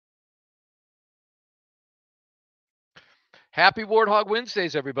Happy Warthog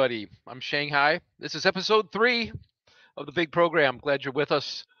Wednesdays, everybody. I'm Shanghai. This is episode 3 of the big program. Glad you're with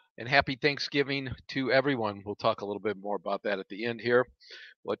us, and happy Thanksgiving to everyone. We'll talk a little bit more about that at the end here,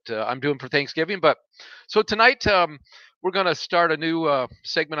 what I'm doing for Thanksgiving. But so tonight, we're going to start a new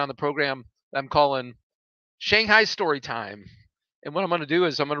segment on the program I'm calling Shanghai Storytime. And what I'm going to do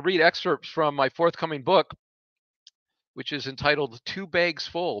is I'm going to read excerpts from my forthcoming book, which is entitled Two Bags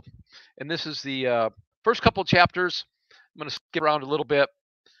Full. And this is the first couple chapters. I'm going to skip around a little bit.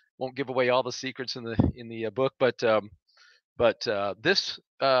 Won't give away all the secrets in the book, but this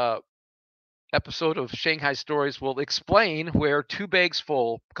episode of Shanghai Stories will explain where Two Bags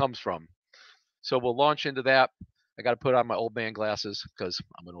Full comes from. So we'll launch into that. I got to put on my old man glasses because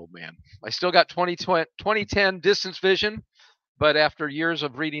I'm an old man. I still got 2010 distance vision, but after years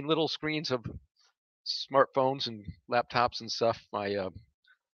of reading little screens of smartphones and laptops and stuff, my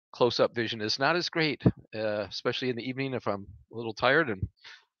close-up vision is not as great, especially in the evening if I'm a little tired. And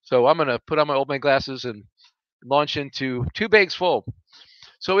so I'm going to put on my old man glasses and launch into Two Bags Full.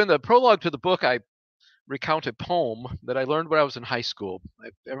 So in the prologue to the book, I recount a poem that I learned when I was in high school. I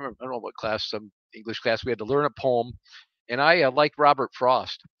don't know what class, some English class, we had to learn a poem, and I liked Robert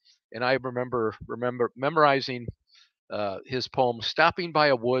Frost, and I remember memorizing his poem, "Stopping by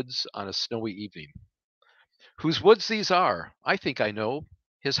a woods on a snowy evening." Whose woods these are, I think I know.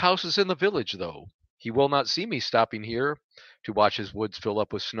 His house is in the village, though. He will not see me stopping here to watch his woods fill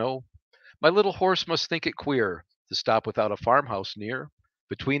up with snow. My little horse must think it queer to stop without a farmhouse near,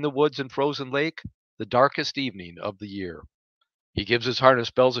 between the woods and frozen lake, the darkest evening of the year. He gives his harness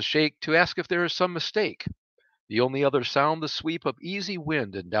bells a shake to ask if there is some mistake. The only other sound the sweep of easy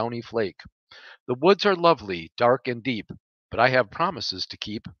wind and downy flake. The woods are lovely, dark and deep, but I have promises to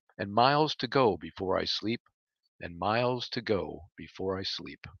keep, and miles to go before I sleep, and miles to go before I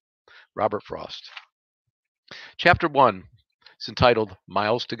sleep. Robert Frost. Chapter 1 is entitled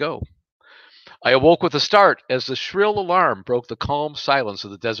Miles to Go. I awoke with a start as the shrill alarm broke the calm silence of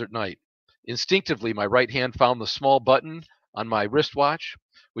the desert night. Instinctively, my right hand found the small button on my wristwatch,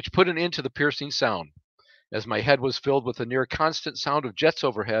 which put an end to the piercing sound. As my head was filled with the near constant sound of jets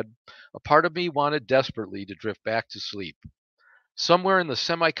overhead, a part of me wanted desperately to drift back to sleep. Somewhere in the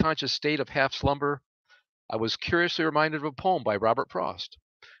semi-conscious state of half slumber, I was curiously reminded of a poem by Robert Frost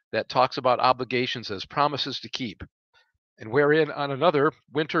that talks about obligations as promises to keep, and wherein on another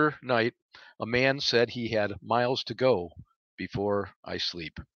winter night a man said he had miles to go before I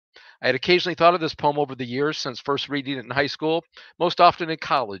sleep. I had occasionally thought of this poem over the years since first reading it in high school, most often in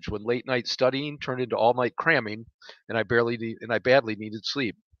college when late night studying turned into all night cramming and I badly needed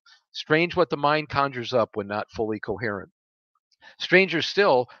sleep. Strange what the mind conjures up when not fully coherent. Stranger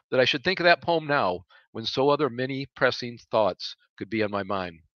still that I should think of that poem now when so other many pressing thoughts could be on my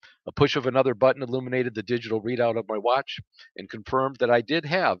mind. A push of another button illuminated the digital readout of my watch and confirmed that I did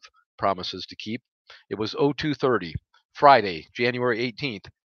have promises to keep. It was 0230, Friday, January 18th,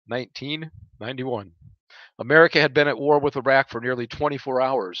 1991. America had been at war with Iraq for nearly 24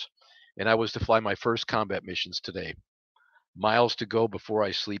 hours, and I was to fly my first combat missions today. Miles to go before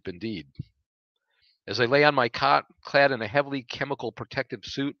I sleep indeed. As I lay on my cot, clad in a heavily chemical protective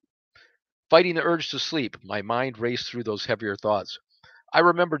suit, fighting the urge to sleep, my mind raced through those heavier thoughts. I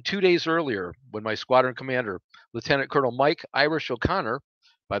remembered 2 days earlier when my squadron commander, Lieutenant Colonel Mike Irish O'Connor,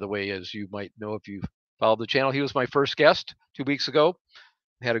 by the way, as you might know if you've followed the channel, he was my first guest 2 weeks ago.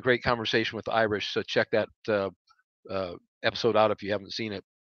 I had a great conversation with Irish, so check that episode out if you haven't seen it.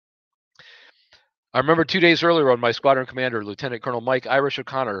 I remember 2 days earlier when my squadron commander, Lieutenant Colonel Mike Irish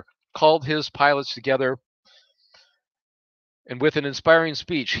O'Connor, called his pilots together and with an inspiring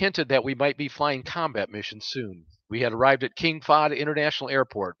speech hinted that we might be flying combat missions soon. We had arrived at King Fahd International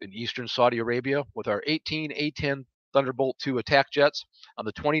Airport in eastern Saudi Arabia with our 18 A-10 Thunderbolt II attack jets on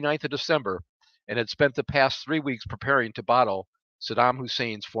the 29th of December and had spent the past 3 weeks preparing to battle Saddam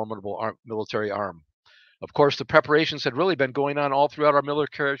Hussein's formidable military arm. Of course, the preparations had really been going on all throughout our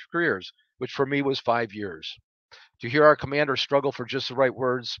military careers, which for me was 5 years. To hear our commander struggle for just the right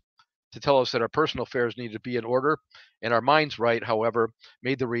words to tell us that our personal affairs needed to be in order and our minds right, however,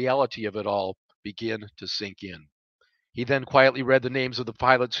 made the reality of it all begin to sink in. He then quietly read the names of the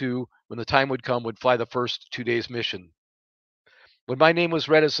pilots who, when the time would come, would fly the first 2 days mission. When my name was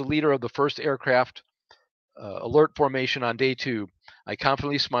read as the leader of the first aircraft alert formation on day 2, I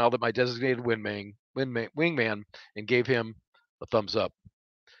confidently smiled at my designated wingman and gave him a thumbs up.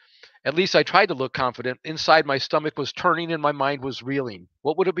 At least I tried to look confident. Inside, my stomach was turning and my mind was reeling.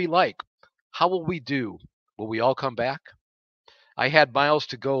 What would it be like? How will we do? Will we all come back? I had miles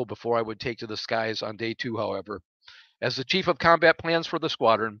to go before I would take to the skies on day 2, however. As the chief of combat plans for the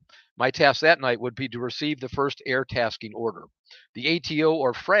squadron, my task that night would be to receive the first air tasking order. The ATO,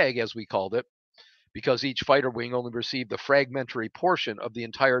 or frag as we called it, because each fighter wing only received the fragmentary portion of the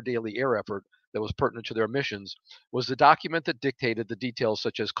entire daily air effort that was pertinent to their missions, was the document that dictated the details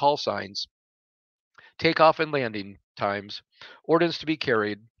such as call signs, takeoff and landing times, ordnance to be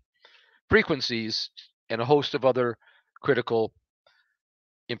carried, frequencies, and a host of other critical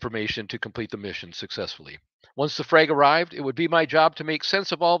information to complete the mission successfully. Once the frag arrived, it would be my job to make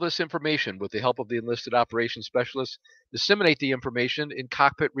sense of all this information with the help of the enlisted operations specialists, disseminate the information in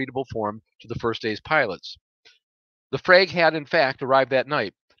cockpit readable form to the first day's pilots. The frag had, in fact, arrived that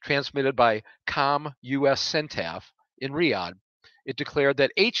night, transmitted by COM US CENTAF in Riyadh. It declared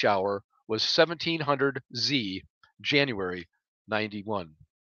that H hour was 1700 Z, January 91.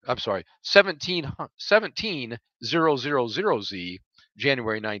 I'm sorry, 17000 Z,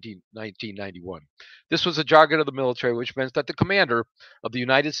 January 1991. This was the jargon of the military, which meant that the commander of the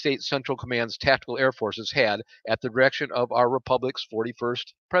United States Central Command's Tactical Air Forces had, at the direction of our Republic's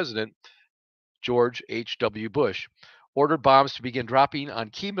 41st President, George H.W. Bush, ordered bombs to begin dropping on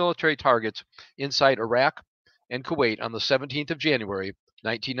key military targets inside Iraq and Kuwait on the 17th of January,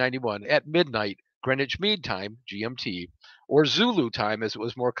 1991, at midnight Greenwich Mean Time, GMT, or Zulu time as it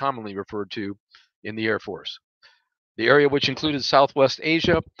was more commonly referred to in the Air Force. The area, which included Southwest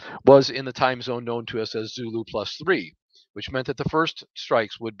Asia, was in the time zone known to us as Zulu +3, which meant that the first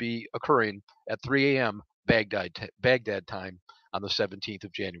strikes would be occurring at 3 a.m. Baghdad time on the 17th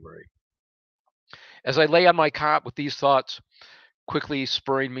of January. As I lay on my cot with these thoughts quickly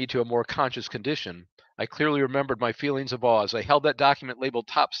spurring me to a more conscious condition, I clearly remembered my feelings of awe as I held that document labeled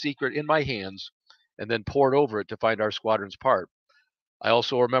Top Secret in my hands and then pored over it to find our squadron's part. I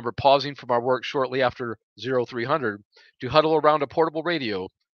also remember pausing from our work shortly after 0300 to huddle around a portable radio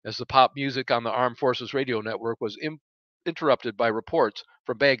as the pop music on the Armed Forces radio network was interrupted by reports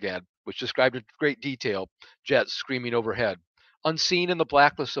from Baghdad, which described in great detail jets screaming overhead, unseen in the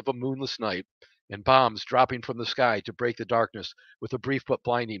blackness of a moonless night, and bombs dropping from the sky to break the darkness with a brief but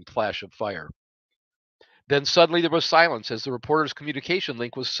blinding flash of fire. Then suddenly there was silence as the reporter's communication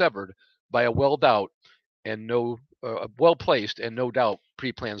link was severed by a well-placed and no doubt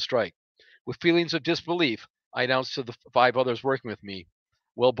pre-planned strike. With feelings of disbelief, I announced to the 5 others working with me,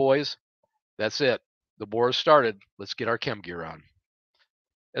 "Well, boys, that's it. The war has started. Let's get our chem gear on."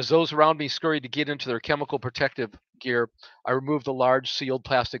 As those around me scurried to get into their chemical protective gear, I removed the large sealed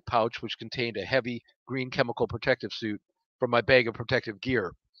plastic pouch which contained a heavy green chemical protective suit from my bag of protective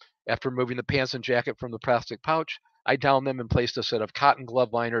gear. After removing the pants and jacket from the plastic pouch, I downed them and placed a set of cotton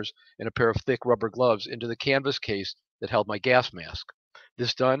glove liners and a pair of thick rubber gloves into the canvas case that held my gas mask.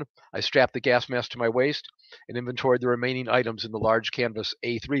 This done, I strapped the gas mask to my waist and inventoried the remaining items in the large canvas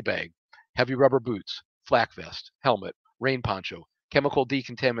A3 bag: heavy rubber boots, flak vest, helmet, rain poncho, chemical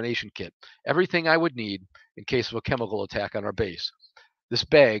decontamination kit, everything I would need in case of a chemical attack on our base. This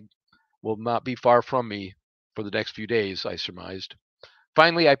bag will not be far from me for the next few days, I surmised.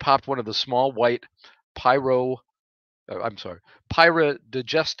 Finally, I popped one of the small white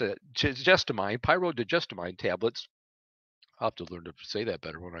pyridigestamine tablets. I'll have to learn to say that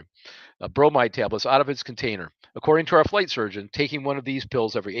better when I bromide tablets out of its container. According to our flight surgeon, taking one of these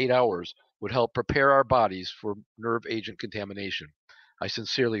pills every 8 hours would help prepare our bodies for nerve agent contamination. I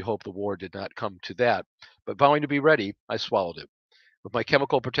sincerely hope the war did not come to that, but vowing to be ready, I swallowed it. With my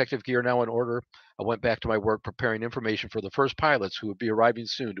chemical protective gear now in order, I went back to my work preparing information for the first pilots who would be arriving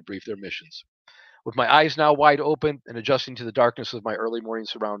soon to brief their missions. With my eyes now wide open and adjusting to the darkness of my early morning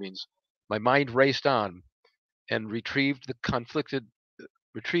surroundings, my mind raced on and retrieved the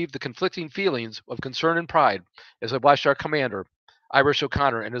conflicting feelings of concern and pride as I watched our commander, Irish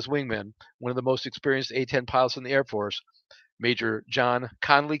O'Connor, and his wingman, one of the most experienced A-10 pilots in the Air Force, Major John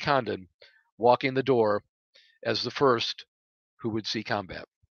Conley Condon, walk in the door as the first who would see combat.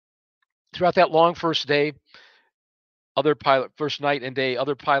 Throughout that long first night and day,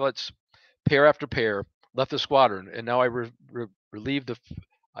 other pilots, pair after pair, left the squadron, and now I relived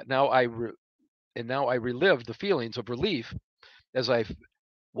the feelings of relief as I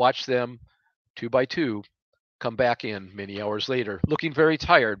watched them, 2 by 2, come back in many hours later, looking very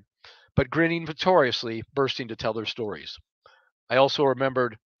tired, but grinning victoriously, bursting to tell their stories. I also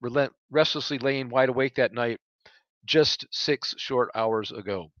remembered restlessly laying wide awake that night, just 6 short hours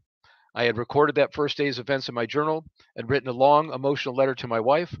ago. I had recorded that first day's events in my journal and written a long, emotional letter to my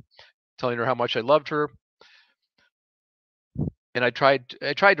wife, telling her how much I loved her. And I tried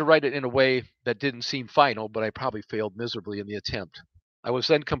to write it in a way that didn't seem final, but I probably failed miserably in the attempt. I was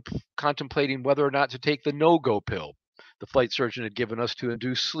then contemplating whether or not to take the no-go pill the flight surgeon had given us to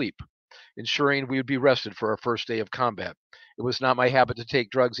induce sleep. ensuring we would be rested for our first day of combat. It was not my habit to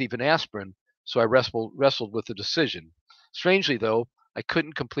take drugs, even aspirin, so I wrestled with the decision. Strangely, though, I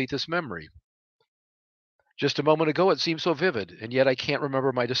couldn't complete this memory. Just a moment ago, it seemed so vivid, and yet I can't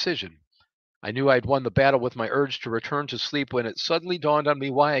remember my decision. I knew I'd won the battle with my urge to return to sleep when it suddenly dawned on me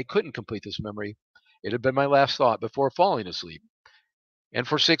why I couldn't complete this memory. It had been my last thought before falling asleep. And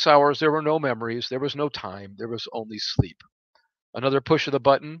for 6 hours, there were no memories, there was no time, there was only sleep. Another push of the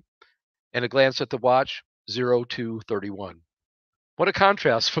button, and a glance at the watch, 0231. What a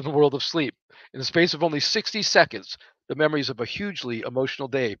contrast from the world of sleep. In the space of only 60 seconds, the memories of a hugely emotional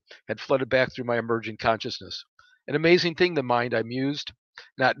day had flooded back through my emerging consciousness. An amazing thing, the mind, I mused,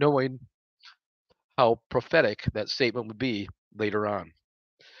 not knowing how prophetic that statement would be later on.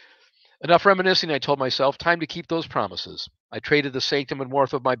 Enough reminiscing, I told myself, time to keep those promises. I traded the sanctum and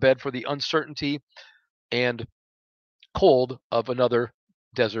warmth of my bed for the uncertainty and cold of another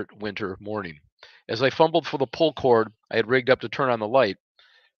desert winter morning. As I fumbled for the pull cord I had rigged up to turn on the light,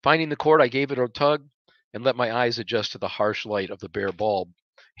 finding the cord, I gave it a tug and let my eyes adjust to the harsh light of the bare bulb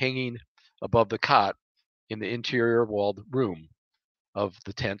hanging above the cot in the interior walled room of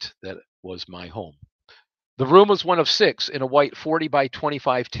the tent that was my home. The room was one of six in a white 40 by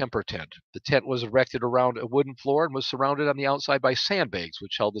 25 temper tent. The tent was erected around a wooden floor and was surrounded on the outside by sandbags,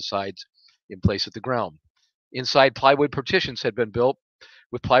 which held the sides in place at the ground. Inside, plywood partitions had been built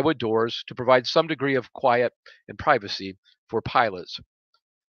with plywood doors to provide some degree of quiet and privacy for pilots.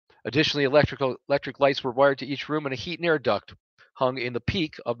 Additionally, electric lights were wired to each room, and a heat and air duct hung in the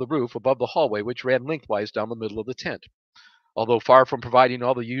peak of the roof above the hallway, which ran lengthwise down the middle of the tent. Although far from providing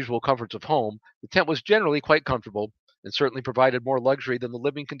all the usual comforts of home, the tent was generally quite comfortable and certainly provided more luxury than the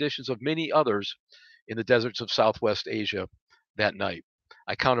living conditions of many others in the deserts of Southwest Asia that night.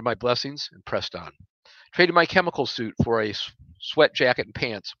 I counted my blessings and pressed on. Traded my chemical suit for a sweat jacket and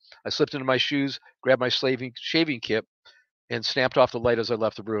pants. I slipped into my shoes, grabbed my shaving kit, and snapped off the light as I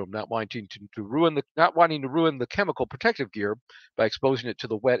left the room, not wanting to ruin the chemical protective gear by exposing it to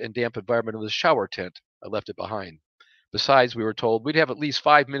the wet and damp environment of the shower tent. I left it behind. Besides, we were told we'd have at least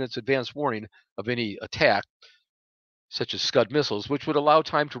 5 minutes advance warning of any attack, such as Scud missiles, which would allow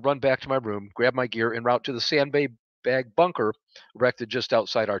time to run back to my room, grab my gear, en route to the sandbag bunker erected just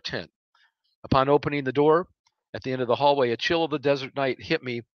outside our tent. Upon opening the door at the end of the hallway, a chill of the desert night hit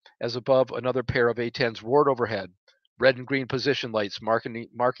me as above another pair of A-10s roared overhead, red and green position lights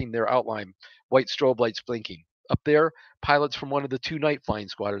marking their outline, white strobe lights blinking. Up there, pilots from one of the two night flying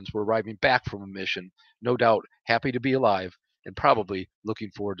squadrons were arriving back from a mission, no doubt happy to be alive and probably looking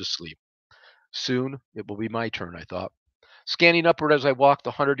forward to sleep. Soon it will be my turn, I thought. Scanning upward as I walked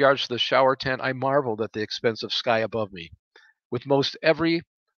the 100 yards to the shower tent, I marveled at the expanse of sky above me. With most every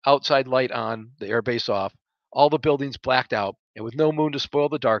outside light on, the airbase off, all the buildings blacked out, and with no moon to spoil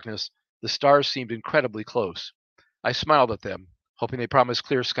the darkness, the stars seemed incredibly close. I smiled at them, hoping they promised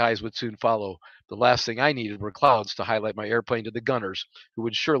clear skies would soon follow. The last thing I needed were clouds to highlight my airplane to the gunners, who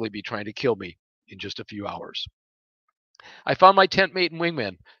would surely be trying to kill me in just a few hours. I found my tent mate and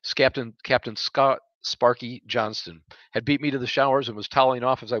wingman, Captain Scott Sparky Johnston, had beat me to the showers and was toweling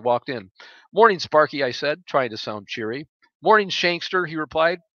off as I walked in. "Morning, Sparky," I said, trying to sound cheery. "Morning, Shankster," he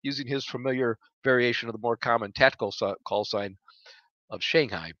replied, using his familiar variation of the more common tactical call sign of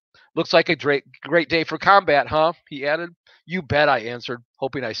Shanghai. "Looks like a great day for combat, huh?" he added. "You bet," I answered,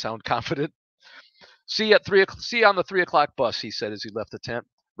 hoping I sound confident. See you on the 3 o'clock bus," he said as he left the tent.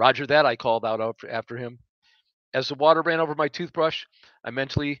 "Roger that," I called out after him. As the water ran over my toothbrush, I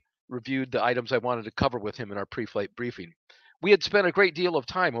mentally reviewed the items I wanted to cover with him in our pre-flight briefing. We had spent a great deal of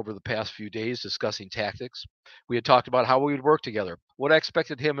time over the past few days discussing tactics. We had talked about how we would work together, what I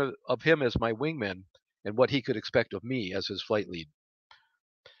expected of him as my wingman, and what he could expect of me as his flight lead.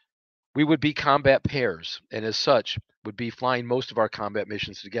 We would be combat pairs, and as such, would be flying most of our combat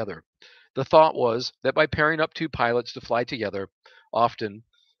missions together. The thought was that by pairing up two pilots to fly together, often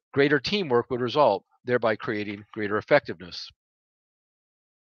greater teamwork would result, thereby creating greater effectiveness.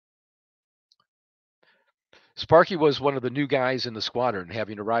 Sparky was one of the new guys in the squadron,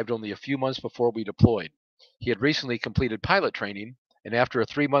 having arrived only a few months before we deployed. He had recently completed pilot training, and after a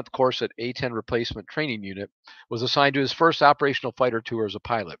 3-month course at A-10 Replacement Training Unit, was assigned to his first operational fighter tour as a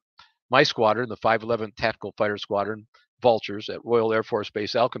pilot. My squadron, the 511th Tactical Fighter Squadron, Vultures, at Royal Air Force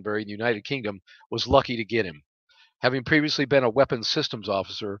Base Alconbury in the United Kingdom, was lucky to get him. Having previously been a weapons systems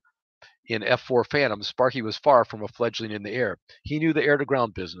officer in F-4 Phantoms, Sparky was far from a fledgling in the air. He knew the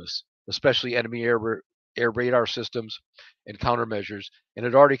air-to-ground business, especially enemy air radar systems and countermeasures, and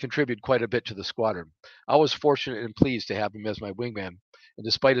had already contributed quite a bit to the squadron. I was fortunate and pleased to have him as my wingman, and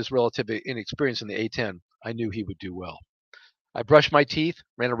despite his relative inexperience in the A-10, I knew he would do well. I brushed my teeth,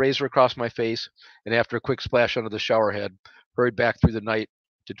 ran a razor across my face, and after a quick splash under the shower head, hurried back through the night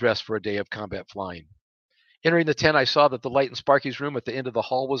to dress for a day of combat flying. Entering the tent, I saw that the light in Sparky's room at the end of the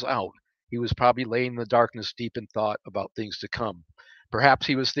hall was out. He was probably laying in the darkness, deep in thought about things to come. Perhaps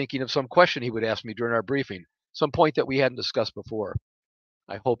he was thinking of some question he would ask me during our briefing, some point that we hadn't discussed before.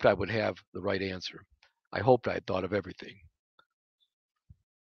 I hoped I would have the right answer. I hoped I had thought of everything.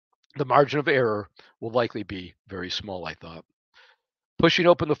 The margin of error will likely be very small, I thought. Pushing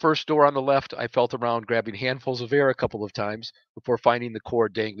open the first door on the left, I felt around, grabbing handfuls of air a couple of times before finding the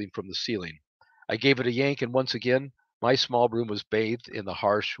cord dangling from the ceiling. I gave it a yank, and once again, my small room was bathed in the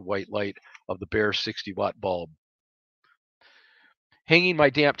harsh white light of the bare 60-watt bulb. Hanging my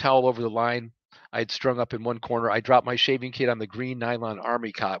damp towel over the line I had strung up in one corner, I dropped my shaving kit on the green nylon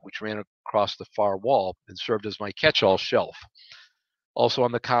army cot which ran across the far wall and served as my catch-all shelf. Also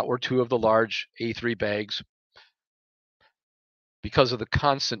on the cot were two of the large A3 bags. Because of the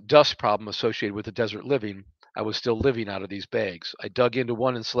constant dust problem associated with the desert living, I was still living out of these bags. I dug into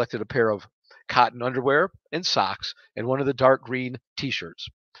one and selected a pair of cotton underwear and socks and one of the dark green t-shirts.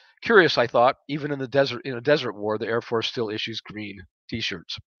 Curious, I thought, even in a desert war, the Air Force still issues green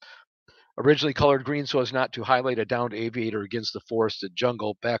t-shirts. Originally colored green so as not to highlight a downed aviator against the forested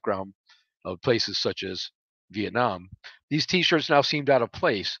jungle background of places such as Vietnam, these t-shirts now seemed out of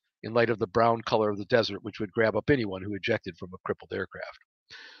place in light of the brown color of the desert, which would grab up anyone who ejected from a crippled aircraft.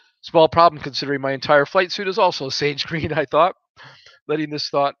 Small problem considering my entire flight suit is also sage green, I thought. Letting this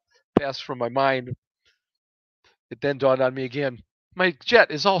thought pass from my mind, it then dawned on me again. My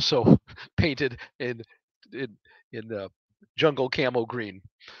jet is also painted in, in jungle camo green.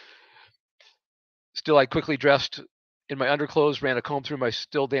 Still, I quickly dressed in my underclothes, ran a comb through my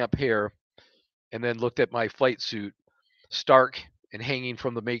still damp hair, and then looked at my flight suit, stark and hanging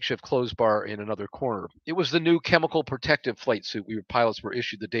from the makeshift clothes bar in another corner. It was the new chemical protective flight suit we pilots were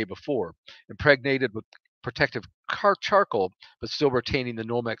issued the day before, impregnated with protective charcoal, but still retaining the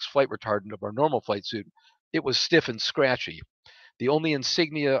Nomex flight retardant of our normal flight suit. It was stiff and scratchy. The only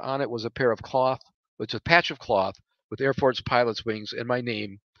insignia on it was a patch of cloth with Air Force pilot's wings and my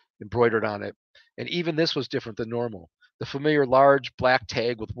name embroidered on it. And even this was different than normal. The familiar large black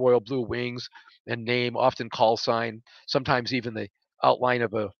tag with royal blue wings and name, often call sign, sometimes even the outline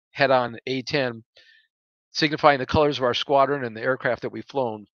of a head-on A-10, signifying the colors of our squadron and the aircraft that we've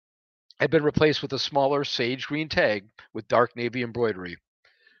flown, had been replaced with a smaller sage green tag with dark navy embroidery.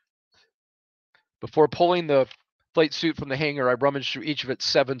 Before pulling the flight suit from the hangar, I rummaged through each of its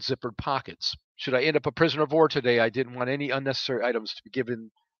 7 zippered pockets. Should I end up a prisoner of war today, I didn't want any unnecessary items to be given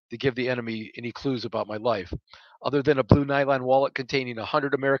to give the enemy any clues about my life. Other than a blue nylon wallet containing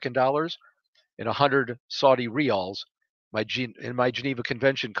 $100 and 100 Saudi rials, and my Geneva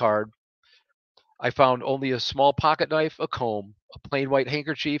Convention card, I found only a small pocket knife, a comb, a plain white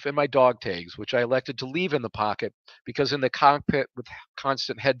handkerchief, and my dog tags, which I elected to leave in the pocket because in the cockpit, with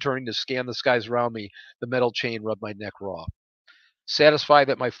constant head turning to scan the skies around me, the metal chain rubbed my neck raw. Satisfied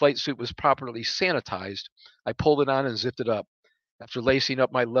that my flight suit was properly sanitized, I pulled it on and zipped it up. After lacing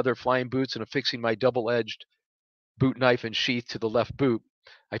up my leather flying boots and affixing my double-edged boot knife and sheath to the left boot,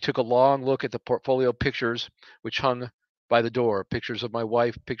 I took a long look at the portfolio of pictures which hung by the door, pictures of my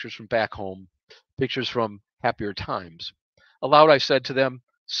wife, pictures from back home, pictures from happier times. Aloud I said to them,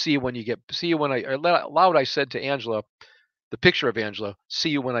 aloud I said to Angela, the picture of Angela, see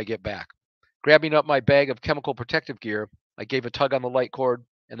you when I get back. Grabbing up my bag of chemical protective gear, I gave a tug on the light cord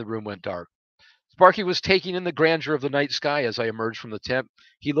and the room went dark. Sparky was taking in the grandeur of the night sky as I emerged from the tent.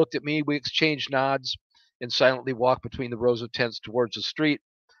 He looked at me, we exchanged nods, and silently walked between the rows of tents towards the street.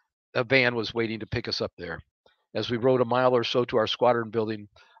 A van was waiting to pick us up there. As we rode a mile or so to our squadron building,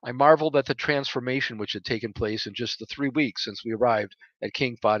 I marveled at the transformation which had taken place in just the 3 weeks since we arrived at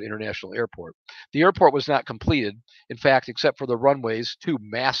King Fahd International Airport. The airport was not completed. In fact, except for the runways, 2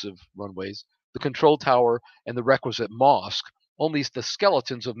 massive runways, the control tower, and the requisite mosque, only the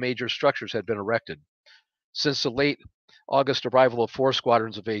skeletons of major structures had been erected. Since the late August arrival of 4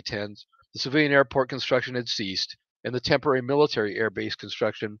 squadrons of A-10s, the civilian airport construction had ceased, and the temporary military airbase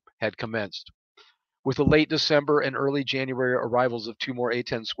construction had commenced. With the late December and early January arrivals of 2 more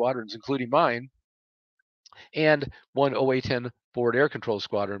A-10 squadrons, including mine, and 1 OA-10 forward air control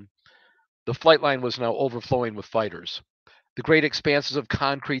squadron, the flight line was now overflowing with fighters. The great expanses of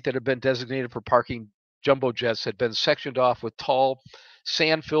concrete that had been designated for parking jumbo jets had been sectioned off with tall,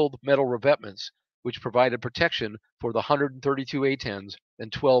 sand-filled metal revetments, which provided protection for the 132 A-10s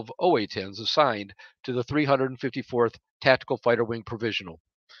and 12 OA-10s assigned to the 354th Tactical Fighter Wing Provisional.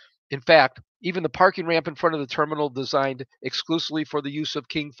 In fact, even the parking ramp in front of the terminal, designed exclusively for the use of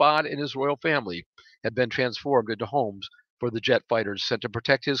King Fahd and his royal family, had been transformed into homes for the jet fighters sent to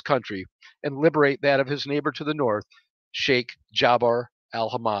protect his country and liberate that of his neighbor to the north, Sheikh Jabbar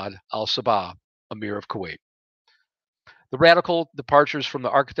al-Hamad al-Sabah, Emir of Kuwait. The radical departures from the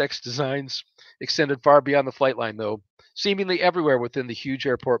architect's designs extended far beyond the flight line, though. Seemingly everywhere within the huge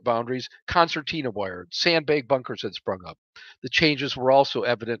airport boundaries, concertina wire, sandbag bunkers had sprung up. The changes were also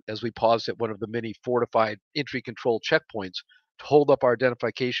evident as we paused at one of the many fortified entry control checkpoints to hold up our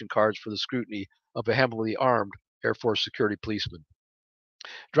identification cards for the scrutiny of a heavily armed Air Force security policeman.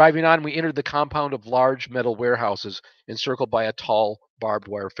 Driving on, we entered the compound of large metal warehouses encircled by a tall barbed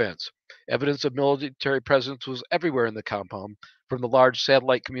wire fence. Evidence of military presence was everywhere in the compound, from the large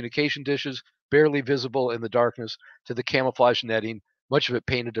satellite communication dishes, barely visible in the darkness, to the camouflage netting, much of it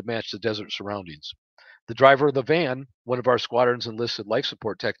painted to match the desert surroundings. The driver of the van, one of our squadron's enlisted life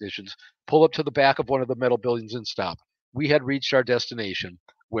support technicians, pulled up to the back of one of the metal buildings and stopped. We had reached our destination,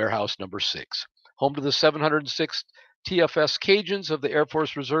 warehouse number 6, home to the 706th TFS Cajuns of the Air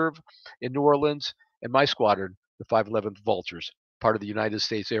Force Reserve in New Orleans, and my squadron, the 511th Vultures, part of the United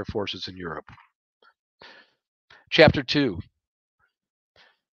States Air Forces in Europe. Chapter 2.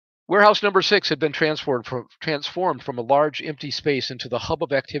 Warehouse number 6 had been transformed from a large empty space into the hub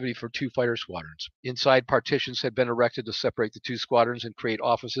of activity for 2 fighter squadrons. Inside, partitions had been erected to separate the 2 squadrons and create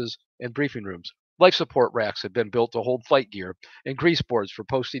offices and briefing rooms. Life support racks had been built to hold flight gear, and grease boards for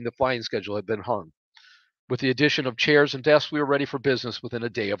posting the flying schedule had been hung. With the addition of chairs and desks, we were ready for business within a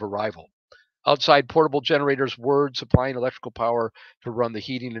day of arrival. Outside, portable generators whirred, supplying electrical power to run the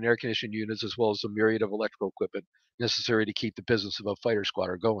heating and air conditioning units, as well as the myriad of electrical equipment necessary to keep the business of a fighter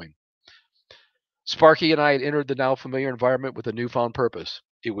squadron going. Sparky and I had entered the now familiar environment with a newfound purpose.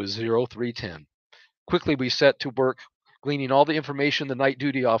 It was 0310. Quickly, we set to work gleaning all the information the night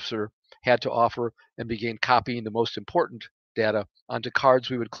duty officer had to offer and began copying the most important data onto cards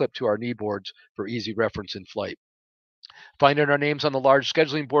we would clip to our knee boards for easy reference in flight. Finding our names on the large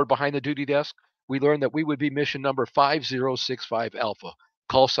scheduling board behind the duty desk, we learned that we would be mission number 5065 Alpha,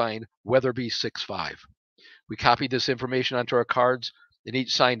 call sign Weatherby 65. We copied this information onto our cards and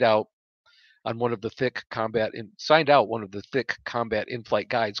each signed out one of the thick combat in-flight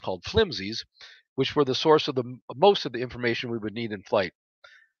guides called flimsies, which were the source of most of the information we would need in flight.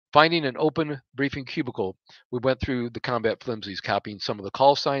 Finding an open briefing cubicle, we went through the combat flimsies, copying some of the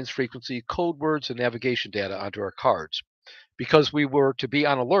call signs, frequency, code words, and navigation data onto our cards. Because we were to be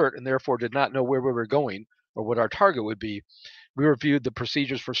on alert and therefore did not know where we were going or what our target would be, we reviewed the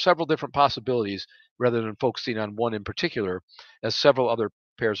procedures for several different possibilities rather than focusing on one in particular, as several other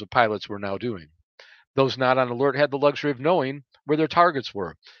pairs of pilots were now doing. Those not on alert had the luxury of knowing where their targets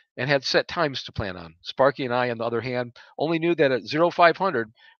were and had set times to plan on. Sparky and I, on the other hand, only knew that at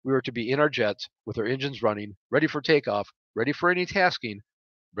 0500 we were to be in our jets with our engines running, ready for takeoff, ready for any tasking,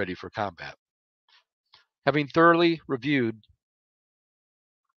 ready for combat. Having thoroughly reviewed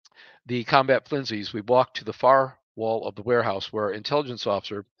the combat flimsies, we walked to the far wall of the warehouse where our intelligence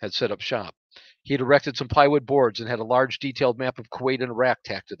officer had set up shop. He had erected some plywood boards and had a large detailed map of Kuwait and Iraq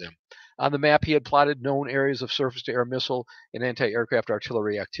tacked to them. On the map, he had plotted known areas of surface-to-air missile and anti-aircraft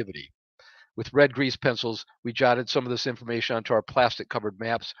artillery activity. With red grease pencils, we jotted some of this information onto our plastic-covered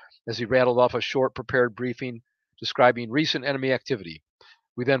maps as he rattled off a short prepared briefing describing recent enemy activity.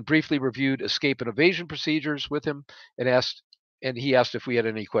 We then briefly reviewed escape and evasion procedures with him and he asked if we had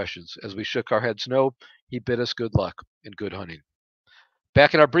any questions. As we shook our heads no, he bid us good luck and good hunting.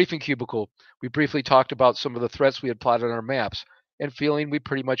 Back in our briefing cubicle, we briefly talked about some of the threats we had plotted on our maps, and feeling we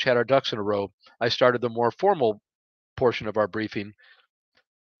pretty much had our ducks in a row, I started the more formal portion of our briefing.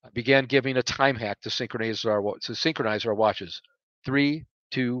 I began giving a time hack to synchronize our watches. 3,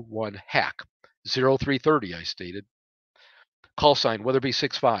 2, 1, hack. 0330, I stated. Call sign Weatherby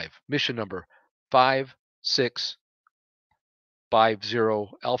 65. Mission number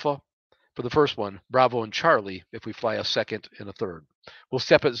 5650 Alpha. For the first one, Bravo and Charlie if we fly a second and a third. We'll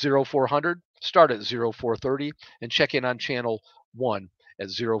step at 0400, start at 0430, and check in on channel 1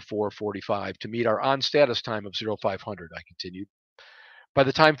 at 0445 to meet our on-status time of 0500, I continued. By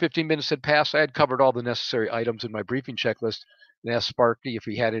the time 15 minutes had passed, I had covered all the necessary items in my briefing checklist and asked Sparky if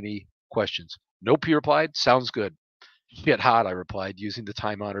he had any questions. Nope, he replied. Sounds good. Get hot, I replied, using the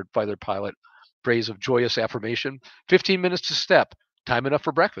time-honored fighter pilot phrase of joyous affirmation. 15 minutes to step. Time enough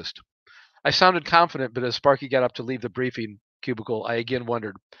for breakfast. I sounded confident, but as Sparky got up to leave the briefing cubicle, I again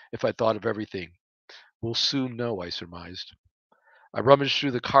wondered if I'd thought of everything. We'll soon know, I surmised. I rummaged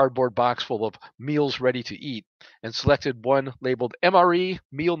through the cardboard box full of meals ready to eat and selected one labeled MRE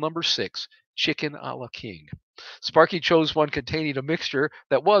Meal Number 6, Chicken a la King. Sparky chose one containing a mixture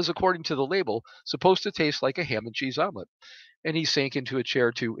that was, according to the label, supposed to taste like a ham and cheese omelet, and he sank into a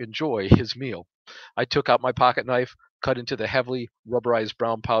chair to enjoy his meal. I took out my pocket knife, cut into the heavily rubberized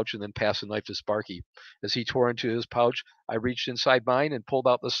brown pouch, and then passed the knife to Sparky. As he tore into his pouch, I reached inside mine and pulled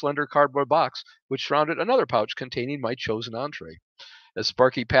out the slender cardboard box, which surrounded another pouch containing my chosen entree. As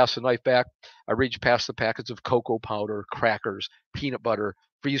Sparky passed the knife back, I reached past the packets of cocoa powder, crackers, peanut butter,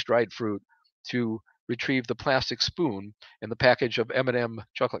 freeze-dried fruit to retrieve the plastic spoon and the package of M&M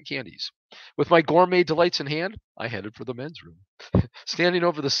chocolate candies. With my gourmet delights in hand, I headed for the men's room. Standing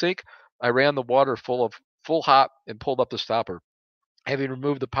over the sink, I ran the water full hot and pulled up the stopper. Having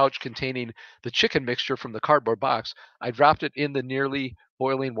removed the pouch containing the chicken mixture from the cardboard box, I dropped it in the nearly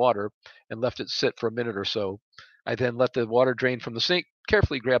boiling water and left it sit for a minute or so. I then let the water drain from the sink,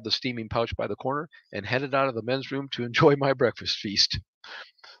 carefully grabbed the steaming pouch by the corner, and headed out of the men's room to enjoy my breakfast feast.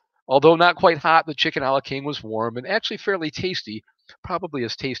 Although not quite hot, the chicken a la king was warm and actually fairly tasty, probably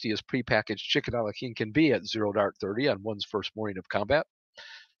as tasty as prepackaged chicken a la king can be at 0 dark 30 on one's first morning of combat.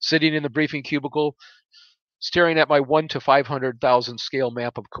 Sitting in the briefing cubicle, staring at my 1 to 500,000 scale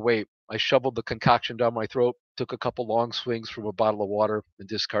map of Kuwait, I shoveled the concoction down my throat, took a couple long swings from a bottle of water, and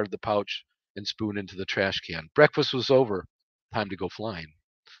discarded the pouch and spoon into the trash can. Breakfast was over. Time to go flying.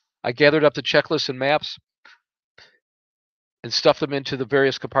 I gathered up the checklists and maps and stuffed them into the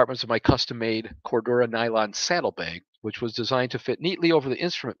various compartments of my custom-made Cordura nylon saddlebag, which was designed to fit neatly over the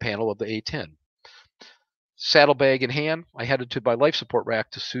instrument panel of the A-10. Saddlebag in hand, I headed to my life support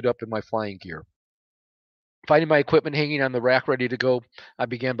rack to suit up in my flying gear. Finding my equipment hanging on the rack ready to go, I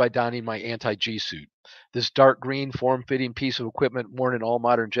began by donning my anti-G suit. This dark green, form-fitting piece of equipment worn in all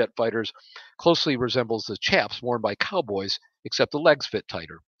modern jet fighters closely resembles the chaps worn by cowboys, except the legs fit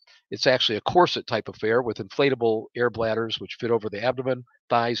tighter. It's actually a corset type affair with inflatable air bladders which fit over the abdomen,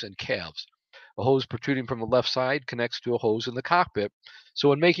 thighs, and calves. A hose protruding from the left side connects to a hose in the cockpit, so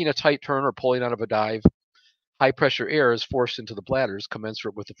when making a tight turn or pulling out of a dive, high pressure air is forced into the bladders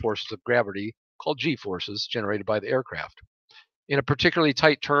commensurate with the forces of gravity called G forces generated by the aircraft. In a particularly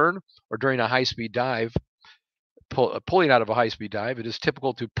tight turn or during a high speed dive, pulling out of a high speed dive, it is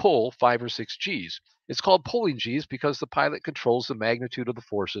typical to pull 5 or 6 Gs. It's called pulling Gs because the pilot controls the magnitude of the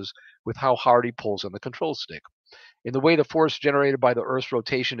forces with how hard he pulls on the control stick. In the way the force generated by the Earth's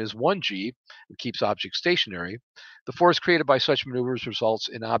rotation is 1 g and keeps objects stationary, the force created by such maneuvers results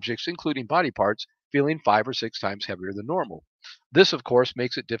in objects, including body parts, feeling 5 or 6 times heavier than normal. This, of course,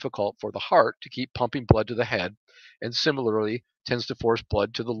 makes it difficult for the heart to keep pumping blood to the head, and similarly tends to force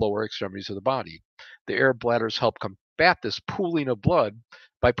blood to the lower extremities of the body. The air bladders help combat this pooling of blood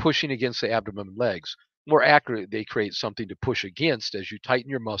by pushing against the abdomen and legs. More accurately, they create something to push against as you tighten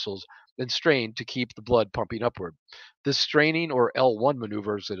your muscles and strain to keep the blood pumping upward. This straining, or L1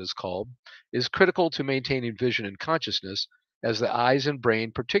 maneuver as it is called, is critical to maintaining vision and consciousness, as the eyes and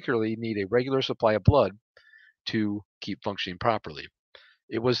brain particularly need a regular supply of blood to keep functioning properly.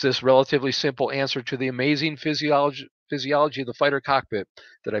 It was this relatively simple answer to the amazing physiology of the fighter cockpit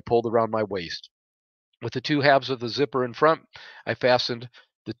that I pulled around my waist. With the 2 halves of the zipper in front, I fastened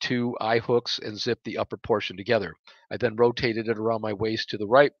the 2 eye hooks and zipped the upper portion together. I then rotated it around my waist to the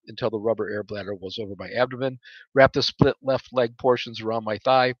right until the rubber air bladder was over my abdomen, wrapped the split left leg portions around my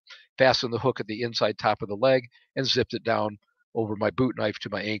thigh, fastened the hook at the inside top of the leg, and zipped it down over my boot knife to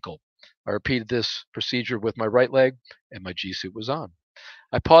my ankle. I repeated this procedure with my right leg, and my G suit was on.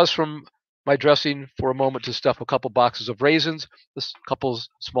 I paused from my dressing for a moment to stuff a couple boxes of raisins, a couple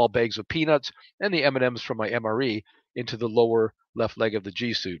small bags of peanuts, and the M&Ms from my MRE into the lower left leg of the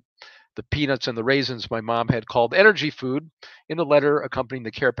G suit. The peanuts and the raisins my mom had called energy food in the letter accompanying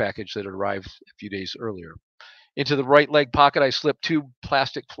the care package that had arrived a few days earlier. Into the right leg pocket, I slipped 2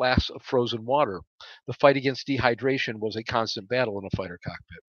 plastic flasks of frozen water. The fight against dehydration was a constant battle in a fighter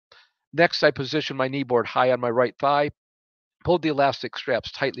cockpit. Next, I positioned my knee board high on my right thigh, pulled the elastic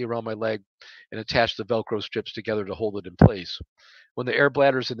straps tightly around my leg, and attached the Velcro strips together to hold it in place. When the air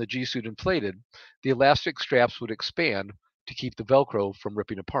bladders in the G suit inflated, the elastic straps would expand to keep the Velcro from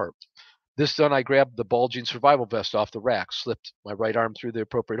ripping apart. This done, I grabbed the bulging survival vest off the rack, slipped my right arm through the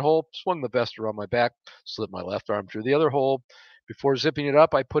appropriate hole, swung the vest around my back, slipped my left arm through the other hole. Before zipping it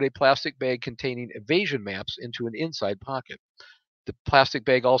up, I put a plastic bag containing evasion maps into an inside pocket. The plastic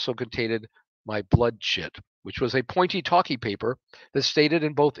bag also contained my blood chit, which was a pointy talkie paper that stated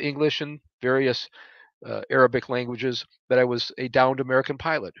in both English and various Arabic languages that I was a downed American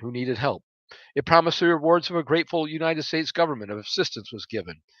pilot who needed help. It promised the rewards of a grateful United States government if assistance was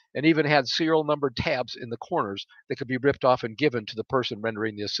given, and even had serial numbered tabs in the corners that could be ripped off and given to the person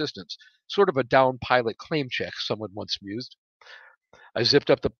rendering the assistance. Sort of a downed pilot claim check, someone once mused. I zipped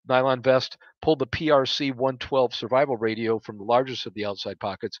up the nylon vest, pulled the PRC 112 survival radio from the largest of the outside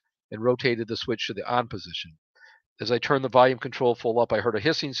pockets, and rotated the switch to the on position. As I turned the volume control full up, I heard a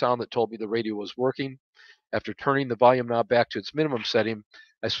hissing sound that told me the radio was working. After turning the volume knob back to its minimum setting,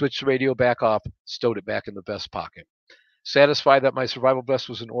 I switched the radio back off, stowed it back in the vest pocket. Satisfied that my survival vest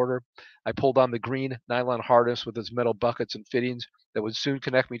was in order, I pulled on the green nylon harness with its metal buckets and fittings that would soon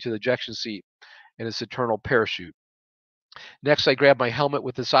connect me to the ejection seat and its eternal parachute. Next, I grabbed my helmet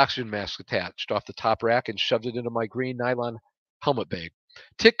with its oxygen mask attached off the top rack and shoved it into my green nylon helmet bag.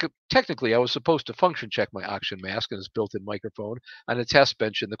 Technically, I was supposed to function check my oxygen mask and its built-in microphone on a test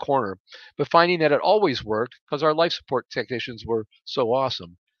bench in the corner, but finding that it always worked because our life support technicians were so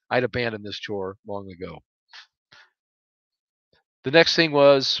awesome, I'd abandoned this chore long ago. The next thing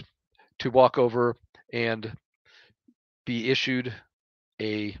was to walk over and be issued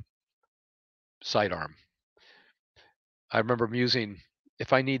a sidearm. I remember musing,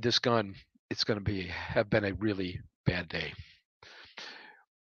 if I need this gun, it's going to have been a really bad day.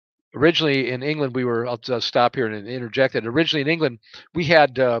 Originally in England, I'll just stop here and interject that originally in England, we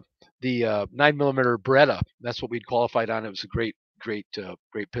had the 9mm Beretta. That's what we'd qualified on. It was a great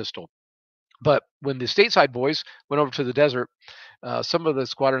pistol. But when the stateside boys went over to the desert, some of the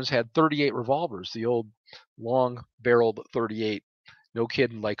squadrons had 38 revolvers, the old long-barreled 38. No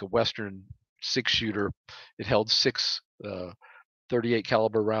kidding, like a Western six-shooter. It held six 38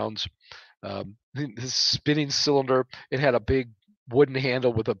 caliber rounds. This spinning cylinder. It had a big wooden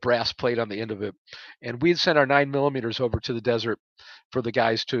handle with a brass plate on the end of it. And we'd send our 9mm over to the desert for the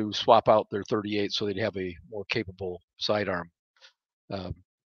guys to swap out their 38 so they'd have a more capable sidearm.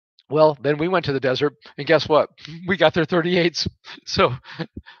 Well, then we went to the desert, and guess what? We got their 38s. So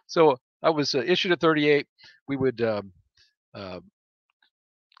I was issued a 38. We would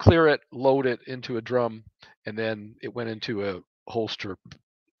clear it, load it into a drum, and then it went into a holster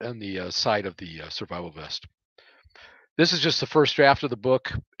on the side of the survival vest. This is just the first draft of the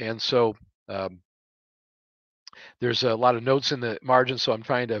book, and so there's a lot of notes in the margin. So I'm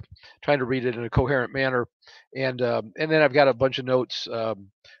trying to read it in a coherent manner, and then I've got a bunch of notes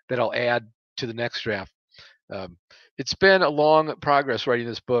that I'll add to the next draft. It's been a long progress writing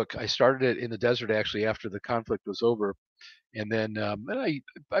this book. I started it in the desert actually after the conflict was over, and then I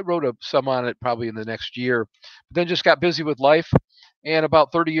wrote some on it probably in the next year, but then just got busy with life, and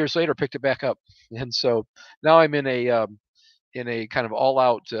about 30 years later picked it back up, and so now I'm in a kind of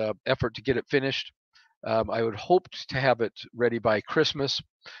all-out effort to get it finished. I would hope to have it ready by Christmas.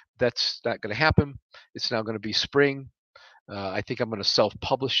 That's not going to happen. It's now going to be spring. I think I'm going to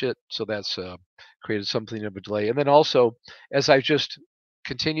self-publish it, so that's created something of a delay. And then also, as I've just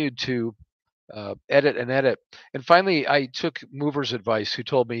continued to edit, and finally I took Mover's advice, who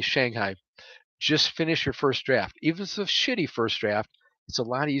told me, Shanghai, just finish your first draft. Even if it's a shitty first draft, it's a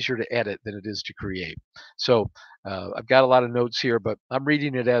lot easier to edit than it is to create. So I've got a lot of notes here, but I'm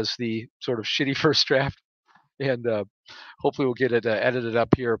reading it as the sort of shitty first draft, and hopefully we'll get it edited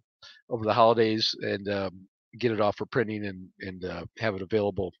up here over the holidays and get it off for printing and have it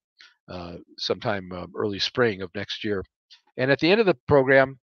available sometime early spring of next year. And at the end of the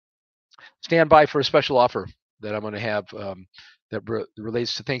program, stand by for a special offer that I'm going to have that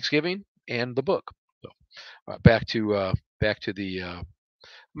relates to Thanksgiving and the book. So back to the.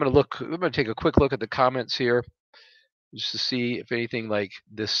 I'm going to take a quick look at the comments here, just to see if anything like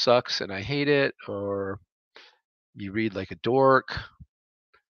this sucks and I hate it, or you read like a dork.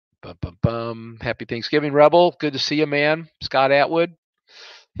 Bum, bum, bum. Happy Thanksgiving, Rebel. Good to see you, man. Scott Atwood.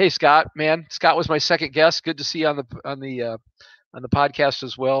 Hey, Scott, man. Scott was my second guest. Good to see you on the podcast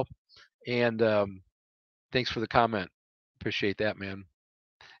as well. And thanks for the comment. Appreciate that, man.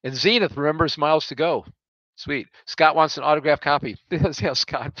 And Zenith remembers miles to go. Sweet. Scott wants an autographed copy. Yeah,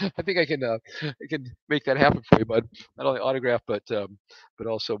 Scott. I think I can make that happen for you, bud. Not only autograph, but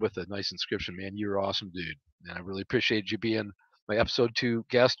also with a nice inscription. Man, you're awesome, dude. And I really appreciate you being my episode 2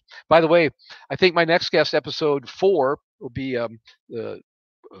 guest. By the way, I think my next guest, episode 4, will be a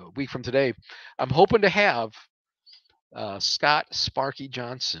week from today. I'm hoping to have Scott Sparky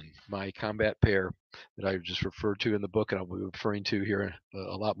Johnson, my combat pair that I just referred to in the book, and I'll be referring to here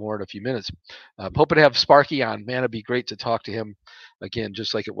a lot more in a few minutes. I'm hoping to have Sparky on. Man, it'd be great to talk to him again,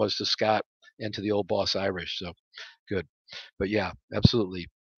 just like it was to Scott and to the old boss Irish. So good. But yeah, absolutely.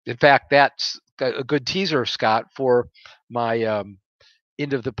 In fact, that's a good teaser, Scott, for my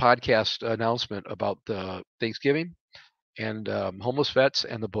end of the podcast announcement about Thanksgiving and homeless vets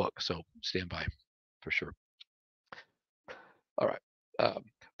and the book. So stand by for sure. All right.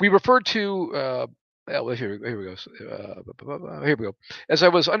 We referred to. Well, here we go. Here we go. As I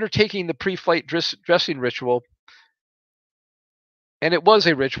was undertaking the pre-flight dressing ritual, and it was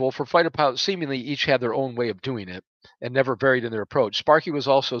a ritual for fighter pilots, seemingly each had their own way of doing it and never varied in their approach. Sparky was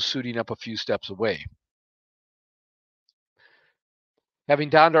also suiting up a few steps away. Having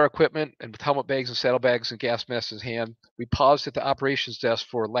donned our equipment and with helmet bags and saddlebags and gas masks in hand, we paused at the operations desk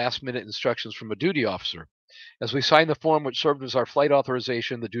for last-minute instructions from a duty officer. As we signed the form which served as our flight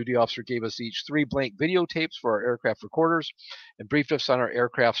authorization, the duty officer gave us each 3 blank videotapes for our aircraft recorders and briefed us on our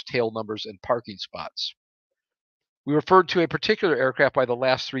aircraft's tail numbers and parking spots. We referred to a particular aircraft by the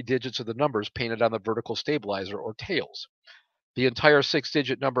last 3 digits of the numbers painted on the vertical stabilizer or tails. The entire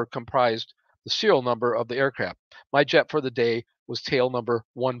 6-digit number comprised the serial number of the aircraft. My jet for the day was tail number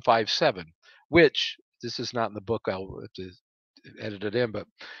 157, which, this is not in the book, I'll have to edit it in, but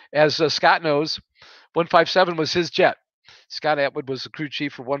as Scott knows, 157 was his jet. Scott Atwood was the crew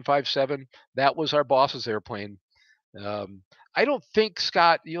chief for 157. That was our boss's airplane. I don't think,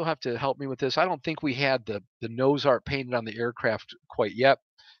 Scott, you'll have to help me with this. I don't think we had the nose art painted on the aircraft quite yet,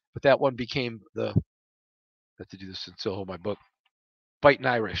 but that one became the, I have to do this in Soho, my book. Fighting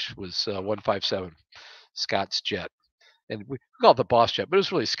Irish was 157, Scott's jet. And we called it the boss jet, but it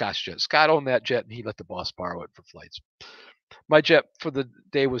was really Scott's jet. Scott owned that jet, and he let the boss borrow it for flights. My jet for the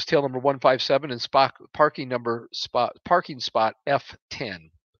day was tail number 157 and parking spot F10,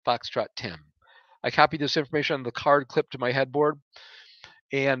 Foxtrot 10. I copied this information on the card clipped to my headboard,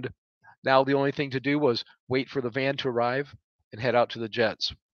 and now the only thing to do was wait for the van to arrive and head out to the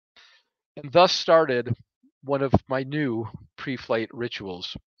jets. And thus started one of my new pre-flight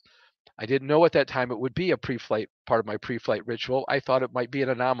rituals. I didn't know at that time it would be a pre-flight part of my pre-flight ritual. I thought it might be an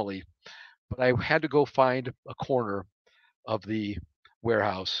anomaly, but I had to go find a corner of the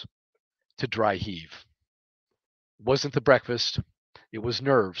warehouse to dry heave. It wasn't the breakfast, it was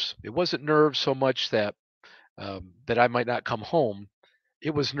nerves. It wasn't nerves so much that that I might not come home.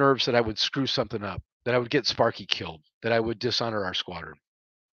 It was nerves that I would screw something up, that I would get Sparky killed, that I would dishonor our squadron.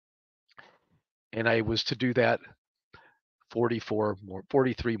 And I was to do that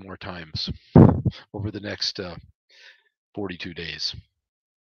 43 more times over the next 42 days.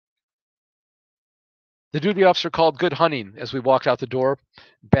 The duty officer called good hunting as we walked out the door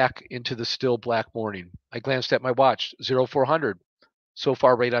back into the still black morning. I glanced at my watch, 0400. So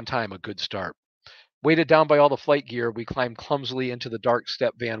far right on time, a good start. Weighted down by all the flight gear, we climbed clumsily into the dark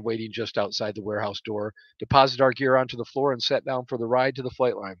step van waiting just outside the warehouse door, deposited our gear onto the floor, and sat down for the ride to the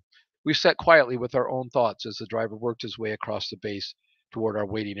flight line. We sat quietly with our own thoughts as the driver worked his way across the base toward our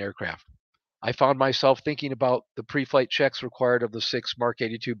waiting aircraft. I found myself thinking about the pre-flight checks required of the 6 Mark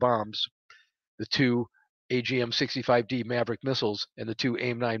 82 bombs, the 2 AGM-65D Maverick missiles, and the 2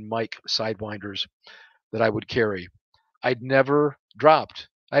 AIM-9 Mike sidewinders that I would carry. I'd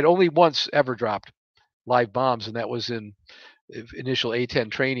only once ever dropped live bombs, and that was in initial A-10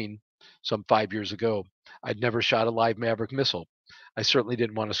 training some 5 years ago. I'd never shot a live Maverick missile. I certainly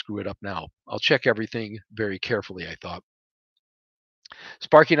didn't want to screw it up now. I'll check everything very carefully, I thought.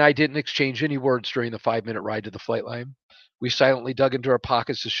 Sparky and I didn't exchange any words during the 5-minute ride to the flight line. We silently dug into our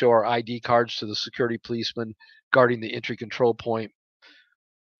pockets to show our ID cards to the security policeman guarding the entry control point.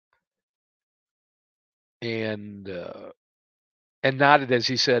 And nodded as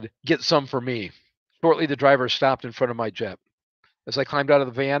he said, "Get some for me." Shortly, the driver stopped in front of my jet. As I climbed out of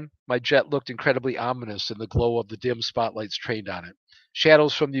the van, my jet looked incredibly ominous in the glow of the dim spotlights trained on it.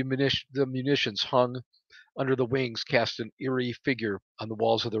 Shadows from the munitions hung under the wings cast an eerie figure on the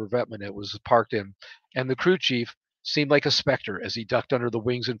walls of the revetment it was parked in, and the crew chief seemed like a specter as he ducked under the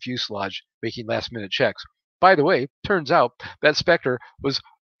wings and fuselage, making last-minute checks. By the way, turns out that specter was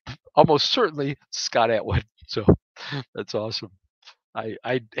almost certainly Scott Atwood, so that's awesome.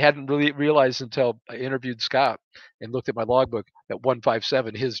 I hadn't really realized until I interviewed Scott and looked at my logbook that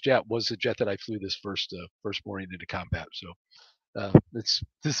 157, his jet, was the jet that I flew this first morning into combat. So it's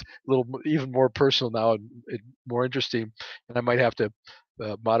this little even more personal now and more interesting, and I might have to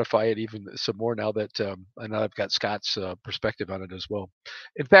modify it even some more now that I know I've got Scott's perspective on it as well.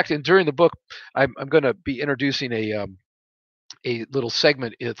 In fact, and during the book, I'm going to be introducing a little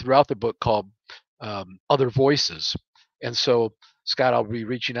segment throughout the book called Other Voices, and so Scott, I'll be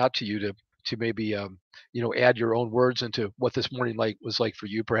reaching out to you to maybe add your own words into what this morning was like for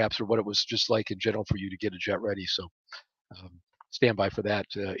you, perhaps, or what it was just like in general for you to get a jet ready. So um, stand by for that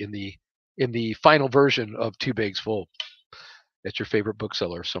in the final version of Two Bags Full at your favorite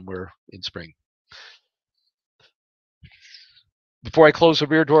bookseller somewhere in spring. Before I closed the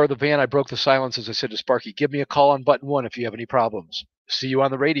rear door of the van, I broke the silence as I said to Sparky, "Give me a call on button 1 if you have any problems." "See you on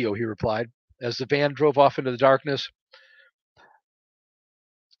the radio," he replied. As the van drove off into the darkness,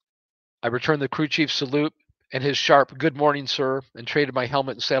 I returned the crew chief's salute and his sharp "Good morning, sir," and traded my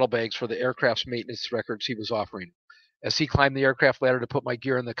helmet and saddlebags for the aircraft's maintenance records he was offering. As he climbed the aircraft ladder to put my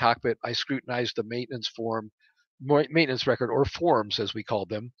gear in the cockpit, I scrutinized the maintenance form maintenance record, or forms as we called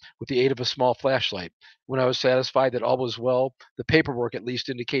them, with the aid of a small flashlight. When I was satisfied that all was well, the paperwork at least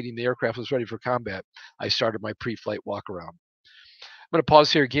indicating the aircraft was ready for combat, I started my pre-flight walk around. I'm going to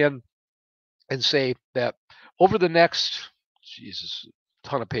pause here again and say that over the next, Jesus,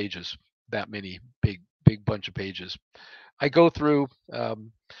 ton of pages, that many, big bunch of pages, I go through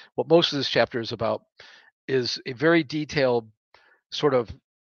what most of this chapter is about is a very detailed sort of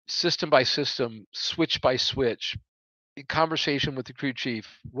system by system, switch by switch conversation with the crew chief,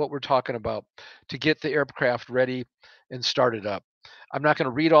 what we're talking about to get the aircraft ready and started up. I'm not going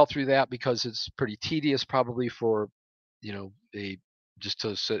to read all through that because it's pretty tedious, probably for a just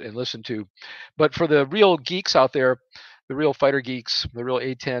to sit and listen to. But for the real geeks out there, the real fighter geeks, the real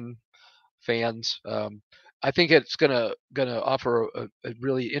A-10 fans, I think it's gonna offer a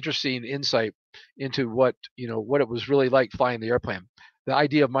really interesting insight into what it was really like flying the airplane. The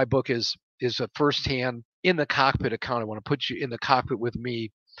idea of my book is a firsthand in the cockpit account. I want to put you in the cockpit with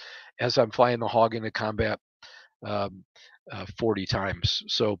me as I'm flying the Hog into combat um, 40 times.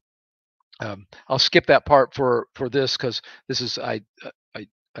 So I'll skip that part for this because this is I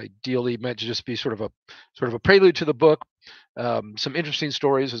ideally meant to just be sort of a prelude to the book. Some interesting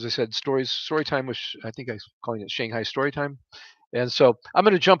stories, as I said, Storytime, which I think I'm calling it Shanghai Storytime. And so I'm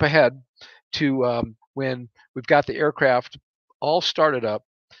going to jump ahead to when we've got the aircraft all started up,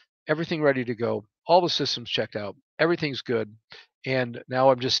 everything ready to go, all the systems checked out, everything's good, and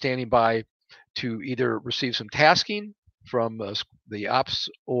now I'm just standing by to either receive some tasking from the ops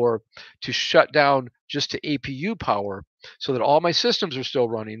or to shut down just to APU power so that all my systems are still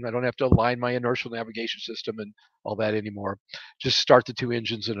running. I don't have to align my inertial navigation system and all that anymore. Just start the two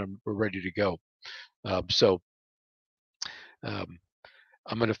engines and we're ready to go. So I'm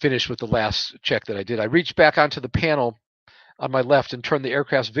going to finish with the last check that I did. I reached back onto the panel on my left and turned the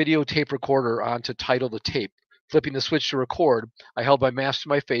aircraft's videotape recorder on to title the tape. Flipping the switch to record, I held my mask to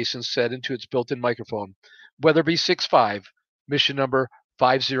my face and said into its built-in microphone, Weatherby 65, mission number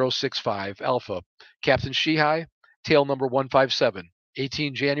 5065 Alpha, Captain Shanghai, tail number 157,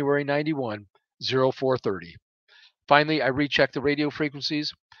 18 January 91, 0430. Finally, I rechecked the radio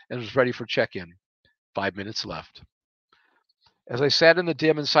frequencies and was ready for check-in. 5 minutes left. As I sat in the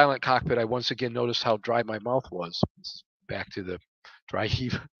dim and silent cockpit, I once again noticed how dry my mouth was. Back to the dry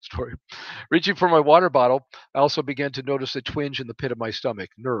heave story. Reaching for my water bottle, I also began to notice a twinge in the pit of my stomach,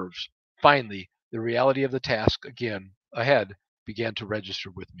 nerves. Finally, the reality of the task again ahead began to register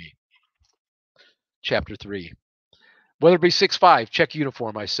with me. Chapter 3. Weatherby 65, check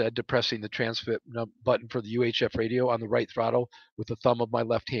uniform, I said, depressing the transmit button for the UHF radio on the right throttle with the thumb of my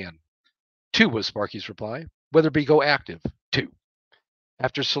left hand. 2 was Sparky's reply. Weatherby, go active. 2.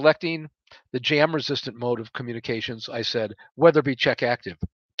 After selecting the jam-resistant mode of communications, I said, Weatherby, check active.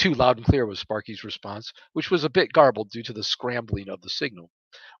 2 loud and clear was Sparky's response, which was a bit garbled due to the scrambling of the signal.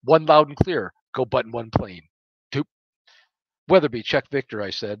 1 loud and clear. Go button 1 plane. 2. Weatherby, check Victor, I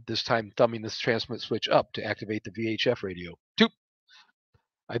said, this time thumbing the transmit switch up to activate the VHF radio. 2.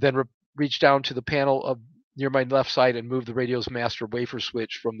 I then reached down to the panel near my left side and moved the radio's master wafer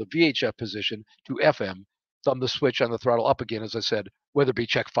switch from the VHF position to FM, thumbed the switch on the throttle up again as I said, Weatherby,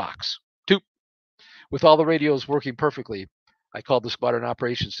 check Fox. 2. With all the radios working perfectly, I called the squadron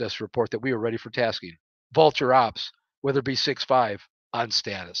operations desk to report that we were ready for tasking. Vulture Ops, Weatherby 65, on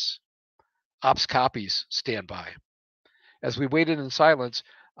status. Ops copies, stand by. As we waited in silence,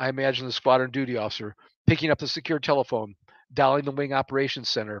 I imagined the squadron duty officer picking up the secure telephone, dialing the wing operations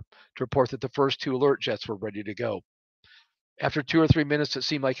center to report that the first 2 alert jets were ready to go. After 2 or 3 minutes that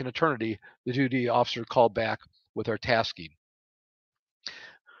seemed like an eternity, the duty officer called back with our tasking.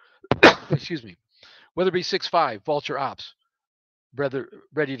 Excuse me. Weatherby 65, Vulture Ops,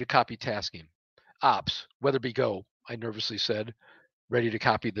 ready to copy tasking. Ops, Weatherby go, I nervously said, ready to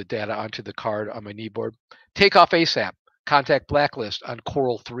copy the data onto the card on my kneeboard. Take off ASAP. Contact Blacklist on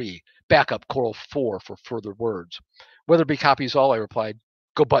Coral 3. Backup Coral 4 for further words. Weatherby copies all, I replied.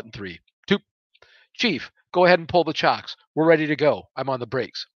 Go button 3. 2. Chief, go ahead and pull the chocks. We're ready to go. I'm on the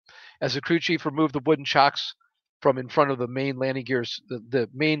brakes. As the crew chief removed the wooden chocks from in front of the main landing gear's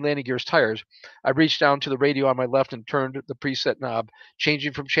tires, I reached down to the radio on my left and turned the preset knob,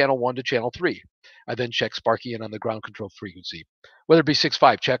 changing from channel 1 to channel 3. I then checked Sparky in on the ground control frequency. Weatherby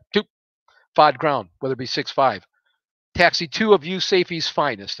 65, check. 2. FOD ground, Weatherby 65. Taxi 2 of you Safety's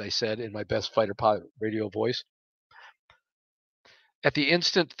finest, I said in my best fighter pilot radio voice. At the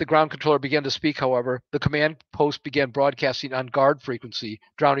instant the ground controller began to speak, however, the command post began broadcasting on guard frequency,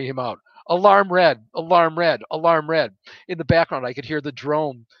 drowning him out. Alarm red, alarm red, alarm red. In the background, I could hear the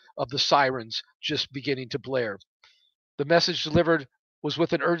drone of the sirens just beginning to blare. The message delivered was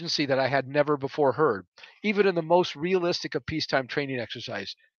with an urgency that I had never before heard. Even in the most realistic of peacetime training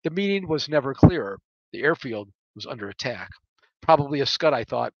exercise, the meaning was never clearer. The airfield was under attack. Probably a scud, I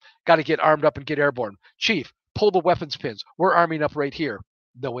thought. Got to get armed up and get airborne. Chief, pull the weapons pins. We're arming up right here.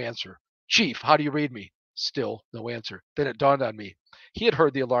 No answer. Chief, how do you read me? Still no answer. Then it dawned on me. He had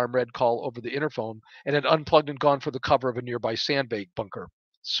heard the alarm red call over the interphone and had unplugged and gone for the cover of a nearby sandbag bunker.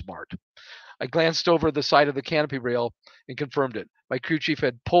 Smart. I glanced over the side of the canopy rail and confirmed it. My crew chief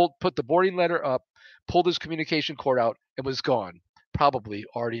had put the boarding ladder up, pulled his communication cord out, and was gone. Probably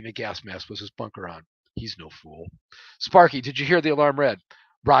already in a gas mask with his bunker on. He's no fool. Sparky, did you hear the alarm red?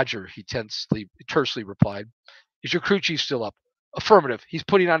 Roger, he tersely replied. Is your crew chief still up? Affirmative. He's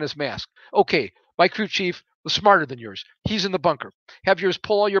putting on his mask. Okay, my crew chief was smarter than yours. He's in the bunker. Have yours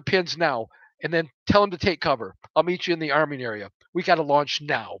pull all your pins now, and then tell him to take cover. I'll meet you in the arming area. We got to launch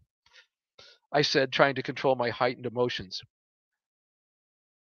now, I said, trying to control my heightened emotions.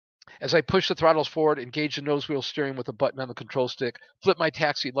 As I pushed the throttles forward, engaged the nose wheel steering with a button on the control stick, flipped my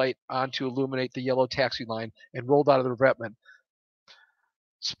taxi light on to illuminate the yellow taxi line, and rolled out of the revetment.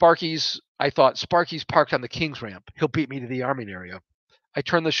 Sparky's parked on the King's ramp. He'll beat me to the arming area. I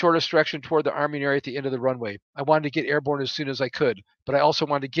turned the shortest direction toward the arming area at the end of the runway. I wanted to get airborne as soon as I could, but I also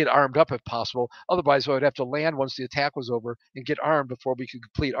wanted to get armed up if possible. Otherwise, I would have to land once the attack was over and get armed before we could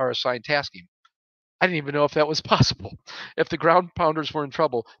complete our assigned tasking. I didn't even know if that was possible. If the ground pounders were in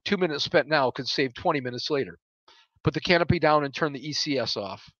trouble, 2 minutes spent now could save 20 minutes later. Put the canopy down and turn the ECS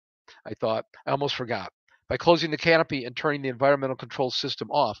off, I thought. I almost forgot. By closing the canopy and turning the environmental control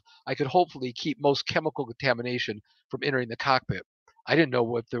system off, I could hopefully keep most chemical contamination from entering the cockpit. I didn't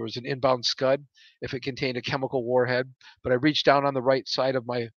know if there was an inbound scud, if it contained a chemical warhead, but I reached down on my right side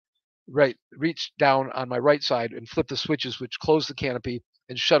and flipped the switches which closed the canopy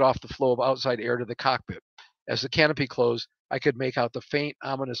and shut off the flow of outside air to the cockpit. As the canopy closed, I could make out the faint,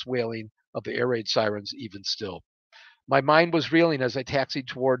 ominous wailing of the air raid sirens even still. My mind was reeling as I taxied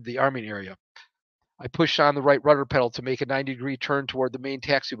toward the arming area. I pushed on the right rudder pedal to make a 90-degree turn toward the main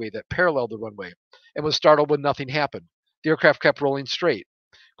taxiway that paralleled the runway, and was startled when nothing happened. The aircraft kept rolling straight.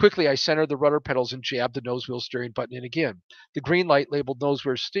 Quickly, I centered the rudder pedals and jabbed the nose wheel steering button in again. The green light labeled nose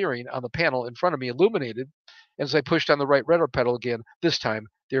wheel steering on the panel in front of me illuminated, and as I pushed on the right rudder pedal again, this time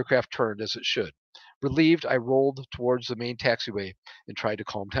the aircraft turned as it should. Relieved, I rolled towards the main taxiway and tried to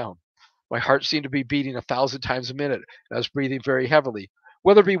calm down. My heart seemed to be beating 1,000 times a minute, and I was breathing very heavily.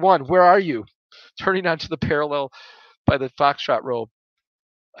 Weatherby 1, where are you? Turning onto the parallel by the Foxtrot row,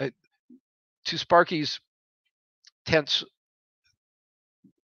 to Sparky's tense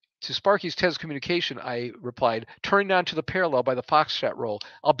communication, I replied, turning onto the parallel by the Foxtrot roll.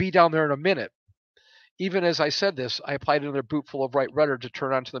 I'll be down there in a minute. Even as I said this, I applied another bootful of right rudder to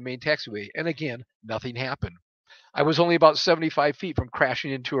turn onto the main taxiway, and again, nothing happened. I was only about 75 feet from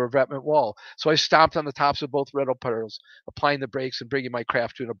crashing into a revetment wall, so I stomped on the tops of both rudder pedals, applying the brakes and bringing my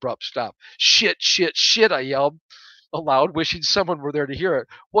craft to an abrupt stop. Shit, shit, shit, I yelled aloud, wishing someone were there to hear it.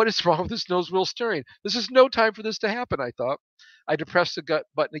 What is wrong with this nose wheel steering? This is no time for this to happen, I thought. I depressed the gut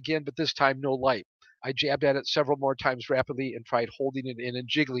button again, but this time no light. I jabbed at it several more times rapidly and tried holding it in and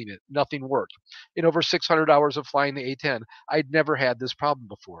jiggling it. Nothing worked. In over 600 hours of flying the A-10, I'd never had this problem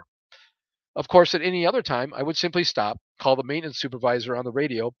before. Of course, at any other time, I would simply stop, call the maintenance supervisor on the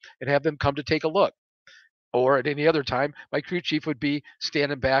radio, and have them come to take a look. Or at any other time, my crew chief would be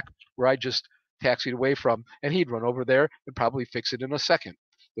standing back where I just taxied away from, and he'd run over there and probably fix it in a second.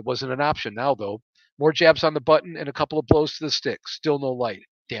 It wasn't an option now, though. More jabs on the button and a couple of blows to the stick. Still no light.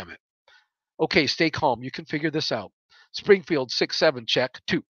 Damn it. Okay, stay calm. You can figure this out. Springfield 6-7, check.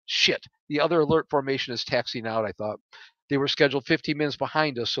 2. Shit. The other alert formation is taxiing out, I thought. They were scheduled 15 minutes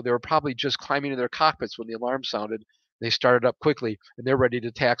behind us, so they were probably just climbing in their cockpits when the alarm sounded. They started up quickly, and they're ready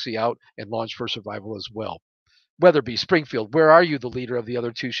to taxi out and launch for survival as well. Weatherby, Springfield, where are you? The leader of the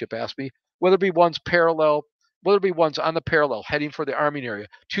other two ship asked me. Weatherby 1's on the parallel, heading for the arming area.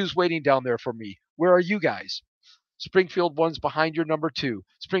 2's waiting down there for me. Where are you guys? Springfield 1's behind your number 2.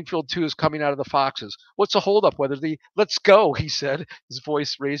 Springfield 2 is coming out of the Foxes. What's the holdup, Weatherby? Let's go, he said, his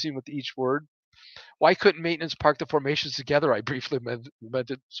voice raising with each word. Why couldn't maintenance park the formations together? I briefly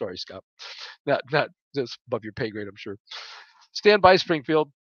lamented. Sorry, Scott. Not just above your pay grade, I'm sure. Stand by,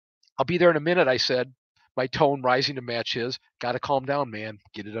 Springfield. I'll be there in a minute, I said, my tone rising to match his. Gotta calm down, man.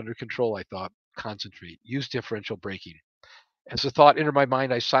 Get it under control, I thought. Concentrate. Use differential braking. As the thought entered my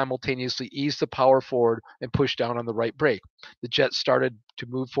mind, I simultaneously eased the power forward and pushed down on the right brake. The jet started to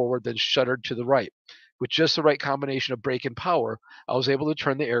move forward, then shuddered to the right. With just the right combination of brake and power, I was able to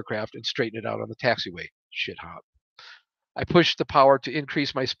turn the aircraft and straighten it out on the taxiway. Shit hot. I pushed the power to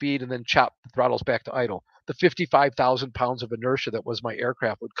increase my speed and then chopped the throttles back to idle. The 55,000 pounds of inertia that was my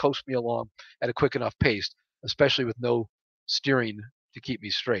aircraft would coast me along at a quick enough pace, especially with no steering to keep me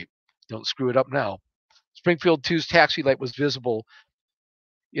straight. Don't screw it up now. Springfield 2's taxi light was visible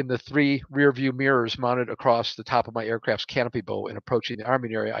in the 3 rear view mirrors mounted across the top of my aircraft's canopy bow, and approaching the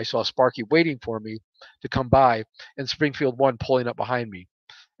arming area, I saw Sparky waiting for me to come by and Springfield 1 pulling up behind me.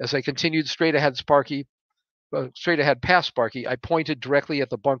 As I continued straight ahead past Sparky, I pointed directly at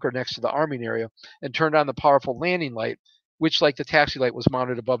the bunker next to the arming area and turned on the powerful landing light, which, like the taxi light, was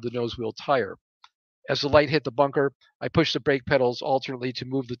mounted above the nose wheel tire. As the light hit the bunker, I pushed the brake pedals alternately to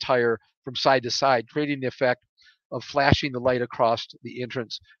move the tire from side to side, creating the effect of flashing the light across the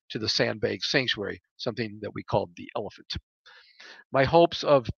entrance to the sandbag sanctuary, something that we called the elephant. My hopes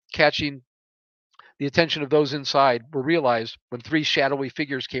of catching the attention of those inside were realized when 3 shadowy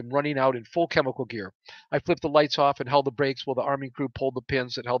figures came running out in full chemical gear. I flipped the lights off and held the brakes while the arming crew pulled the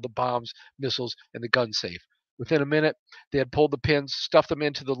pins that held the bombs, missiles, and the gun safe. Within a minute, they had pulled the pins, stuffed them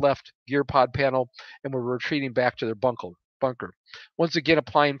into the left gear pod panel, and were retreating back to their bunker. Once again,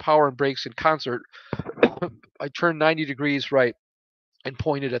 applying power and brakes in concert, I turned 90 degrees right and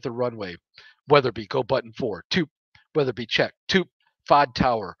pointed at the runway. Weatherby, go button 4. Toop. Weatherby, check. Toop. FOD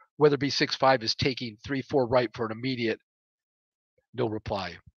tower. Weatherby 6-5 is taking 3-4 right for an immediate. No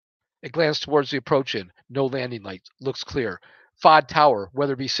reply. I glanced towards the approach in. No landing lights. Looks clear. FOD tower.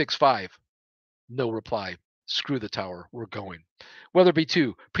 Weatherby 6-5. No reply. Screw the tower. We're going. Weatherby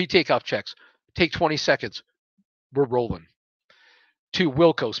 2. Pre-takeoff checks. Take 20 seconds. We're rolling. 2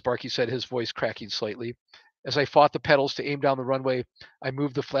 Wilco, Sparky said, his voice cracking slightly. As I fought the pedals to aim down the runway, I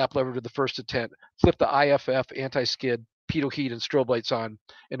moved the flap lever to the first intent, flipped the IFF anti-skid, pitot heat, and strobe lights on,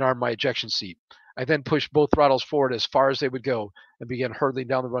 and armed my ejection seat. I then pushed both throttles forward as far as they would go and began hurtling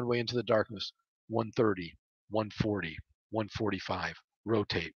down the runway into the darkness. 130, 140, 145.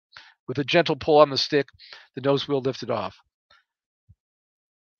 Rotate. With a gentle pull on the stick, the nose wheel lifted off.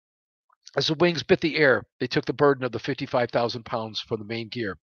 As the wings bit the air, they took the burden of the 55,000 pounds from the main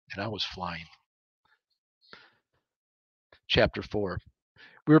gear, and I was flying. Chapter 4.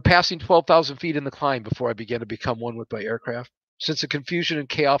 We were passing 12,000 feet in the climb before I began to become one with my aircraft. Since the confusion and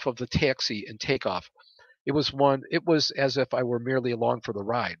chaos of the taxi and takeoff, it was as if I were merely along for the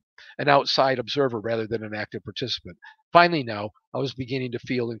ride, an outside observer rather than an active participant. Finally now, I was beginning to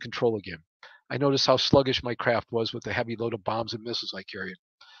feel in control again. I noticed how sluggish my craft was with the heavy load of bombs and missiles I carried.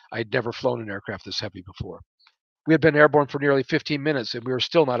 I had never flown an aircraft this heavy before. We had been airborne for nearly 15 minutes, and we were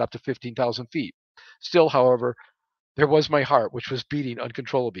still not up to 15,000 feet. Still, however, there was my heart, which was beating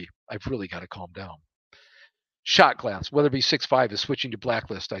uncontrollably. I've really got to calm down. Shot glass. Weatherby 6-5 is switching to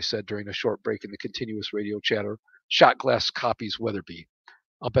blacklist, I said during a short break in the continuous radio chatter. Shot glass copies Weatherby.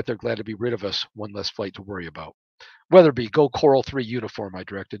 I'll bet they're glad to be rid of us. One less flight to worry about. Weatherby, go Coral 3 uniform, I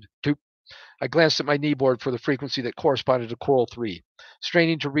directed. Toop. I glanced at my kneeboard for the frequency that corresponded to Coral 3,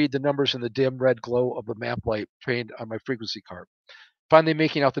 straining to read the numbers in the dim red glow of the map light trained on my frequency card. Finally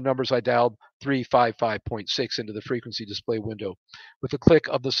making out the numbers, I dialed 355.6 into the frequency display window. With a click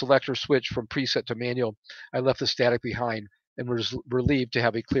of the selector switch from preset to manual, I left the static behind and was relieved to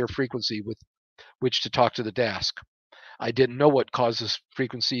have a clear frequency with which to talk to the desk. I didn't know what caused this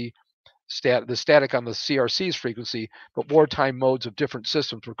frequency, the static on the CRC's frequency, but wartime modes of different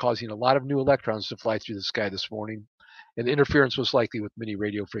systems were causing a lot of new electrons to fly through the sky this morning, and interference was likely with many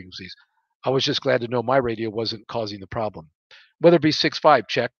radio frequencies. I was just glad to know my radio wasn't causing the problem. Weatherby 6-5,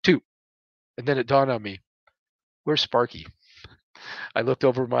 check. 2. And then it dawned on me, where's Sparky? I looked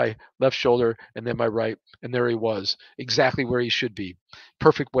over my left shoulder and then my right, and there he was, exactly where he should be.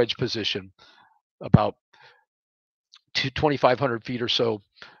 Perfect wedge position, about 2,500 feet or so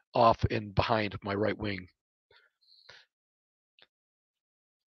off and behind my right wing.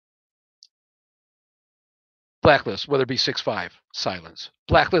 Blacklist, Weatherby 6-5, silence.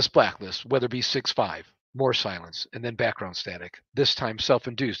 Blacklist, Weatherby 6-5. More silence, and then background static, this time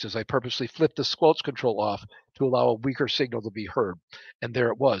self-induced as I purposely flipped the squelch control off to allow a weaker signal to be heard. And there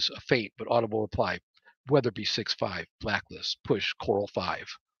it was, a faint but audible reply. Weatherby 6-5, blacklist, push Coral 5.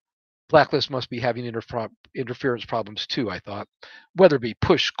 Blacklist must be having interference problems too, I thought. Weatherby,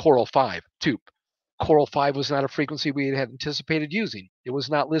 push Coral 5, Toop. Coral 5 was not a frequency we had anticipated using. It was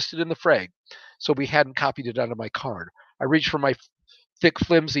not listed in the frag, so we hadn't copied it onto my card. I reached for my thick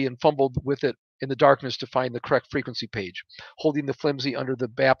flimsy and fumbled with it in the darkness to find the correct frequency page. Holding the flimsy under the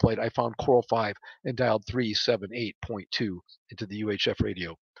backlight, I found Coral 5 and dialed 378.2 into the UHF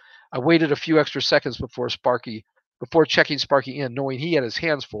radio. I waited a few extra seconds before checking Sparky in, knowing he had his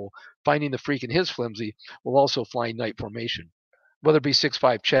hands full, finding the freak in his flimsy while also flying night formation. Weatherby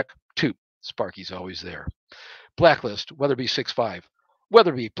 6-5, check. 2. Sparky's always there. Blacklist, Weatherby 6-5.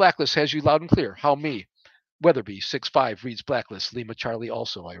 Weatherby, Blacklist has you loud and clear. How me? Weatherby, 6'5", reads Blacklist, Lima Charlie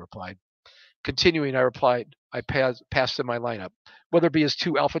also, I replied. Continuing, I replied, I passed in my lineup. Weatherby is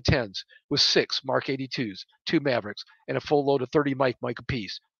 2 Alpha 10s with 6 Mark 82s, 2 Mavericks, and a full load of 30 Mike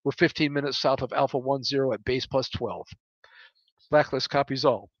apiece. We're 15 minutes south of Alpha 10 at base plus 12. Blacklist copies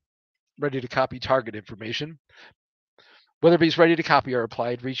all. Ready to copy target information. Weatherby's ready to copy, I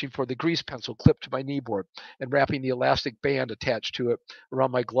replied, reaching for the grease pencil clipped to my kneeboard and wrapping the elastic band attached to it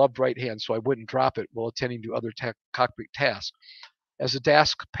around my gloved right hand so I wouldn't drop it while attending to other cockpit tasks. As the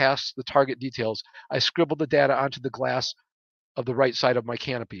desk passed the target details, I scribbled the data onto the glass of the right side of my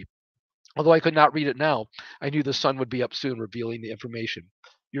canopy. Although I could not read it now, I knew the sun would be up soon, revealing the information.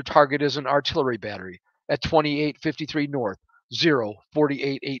 Your target is an artillery battery at 2853 north,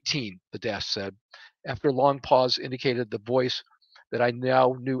 04818, the desk said. After a long pause indicated the voice that I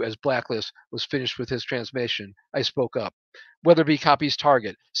now knew as Blacklist was finished with his transmission, I spoke up. Weatherby copies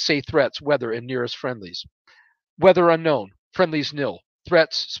target. Say threats, weather, and nearest friendlies. Weather unknown. Friendlies nil.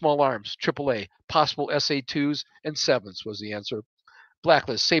 Threats, small arms, AAA, possible SA-2s and 7s was the answer.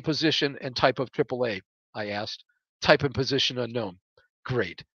 Blacklist, say position and type of AAA, I asked. Type and position unknown.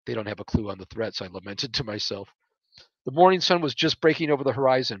 Great. They don't have a clue on the threats, I lamented to myself. The morning sun was just breaking over the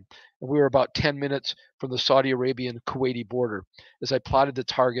horizon, and we were about 10 minutes from the Saudi Arabian-Kuwaiti border as I plotted the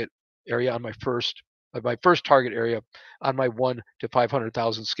target area on my first target area on my 1 to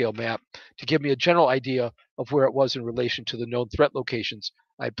 500,000 scale map to give me a general idea of where it was in relation to the known threat locations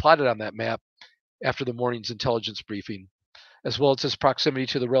I had plotted on that map after the morning's intelligence briefing, as well as its proximity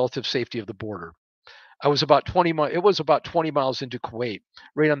to the relative safety of the border. It was about 20 miles into Kuwait,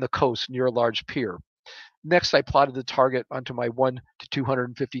 right on the coast near a large pier. Next, I plotted the target onto my 1 to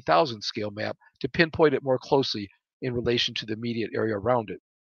 250,000 scale map to pinpoint it more closely in relation to the immediate area around it.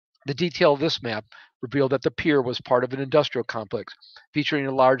 The detail of this map revealed that the pier was part of an industrial complex featuring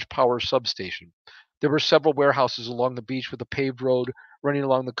a large power substation. There were several warehouses along the beach with a paved road running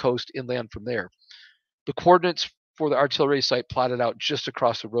along the coast inland from there. The coordinates for the artillery site plotted out just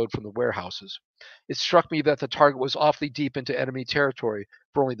across the road from the warehouses. It struck me that the target was awfully deep into enemy territory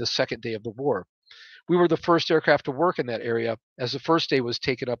for only the second day of the war. We were the first aircraft to work in that area, as the first day was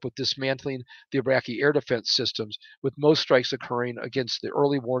taken up with dismantling the Iraqi air defense systems, with most strikes occurring against the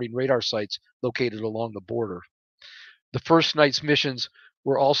early warning radar sites located along the border. The first night's missions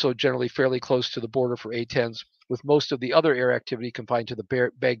were also generally fairly close to the border for A-10s, with most of the other air activity confined to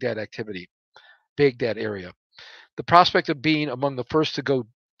the Baghdad area. The prospect of being among the first to go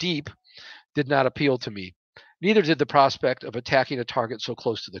deep did not appeal to me. Neither did the prospect of attacking a target so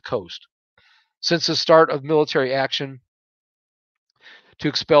close to the coast. Since the start of military action to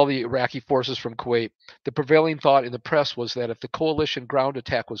expel the Iraqi forces from Kuwait, the prevailing thought in the press was that if the coalition ground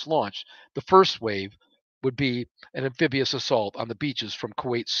attack was launched, the first wave would be an amphibious assault on the beaches from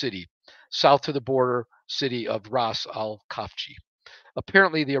Kuwait City, south to the border city of Ras al Khafji.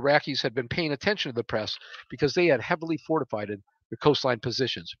 Apparently, the Iraqis had been paying attention to the press because they had heavily fortified their coastline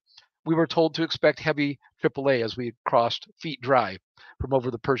positions. We were told to expect heavy AAA as we crossed feet dry from over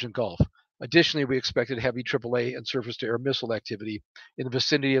the Persian Gulf. Additionally, we expected heavy AAA and surface-to-air missile activity in the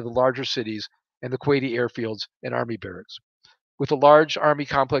vicinity of the larger cities and the Kuwaiti airfields and army barracks. With a large army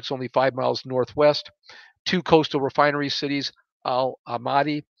complex only 5 miles northwest, 2 coastal refinery cities, Al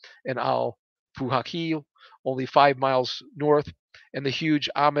Ahmadi and Al Fuhaqil, only 5 miles north, and the huge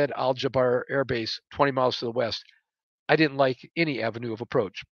Ahmed Al Jaber Air Base 20 miles to the west, I didn't like any avenue of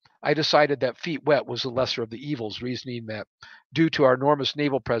approach. I decided that feet wet was the lesser of the evils, reasoning that, due to our enormous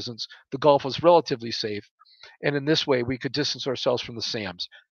naval presence, the Gulf was relatively safe, and in this way we could distance ourselves from the SAMs,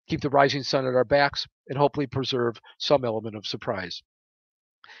 keep the rising sun at our backs, and hopefully preserve some element of surprise.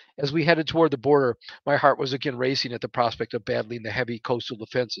 As we headed toward the border, my heart was again racing at the prospect of battling the heavy coastal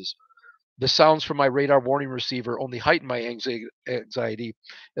defenses. The sounds from my radar warning receiver only heightened my anxiety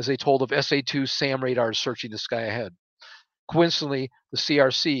as they told of SA-2 SAM radars searching the sky ahead. Coincidentally, the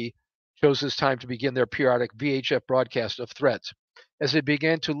CRC chose this time to begin their periodic VHF broadcast of threats. As they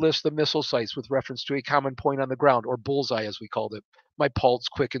began to list the missile sites with reference to a common point on the ground, or bullseye as we called it, my pulse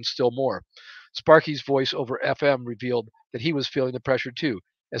quickened still more. Sparky's voice over FM revealed that he was feeling the pressure too,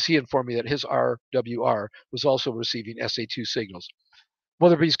 as he informed me that his RWR was also receiving SA-2 signals.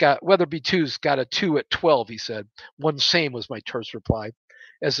 Weatherby 2's got a 2 at 12, he said. One same was my terse reply.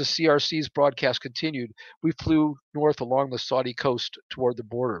 As the CRC's broadcast continued, we flew north along the Saudi coast toward the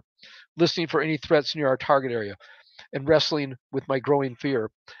border, listening for any threats near our target area, and wrestling with my growing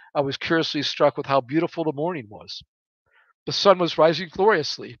fear. I was curiously struck with how beautiful the morning was. The sun was rising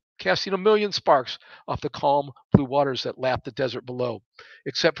gloriously, casting a million sparks off the calm blue waters that lapped the desert below.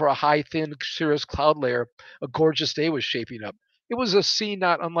 Except for a high, thin, cirrus cloud layer, a gorgeous day was shaping up. It was a scene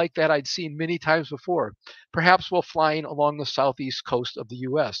not unlike that I'd seen many times before, perhaps while flying along the southeast coast of the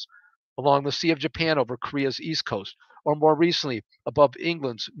US, along the Sea of Japan over Korea's east coast, or more recently above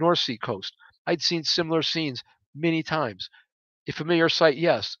England's North Sea coast. I'd seen similar scenes many times. A familiar sight,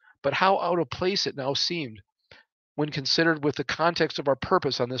 yes, but how out of place it now seemed when considered with the context of our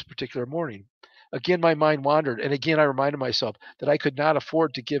purpose on this particular morning. Again, my mind wandered, and again I reminded myself that I could not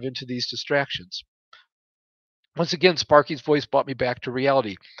afford to give in to these distractions. Once again, Sparky's voice brought me back to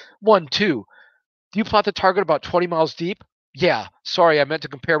reality. 1, 2. Do you plot the target about 20 miles deep? Yeah. Sorry, I meant to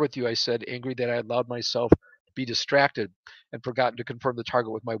compare with you, I said, angry that I had allowed myself to be distracted and forgotten to confirm the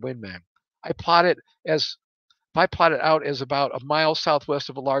target with my wingman. I plotted as I plotted out as about a mile southwest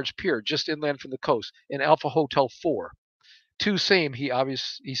of a large pier just inland from the coast, in Alpha Hotel 4. Too same, he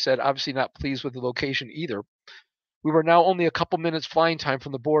said, obviously not pleased with the location either. We were now only a couple minutes flying time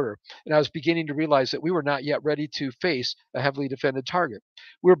from the border, and I was beginning to realize that we were not yet ready to face a heavily defended target.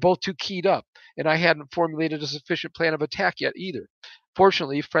 We were both too keyed up, and I hadn't formulated a sufficient plan of attack yet either.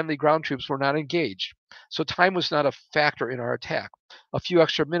 Fortunately, friendly ground troops were not engaged, so time was not a factor in our attack. A few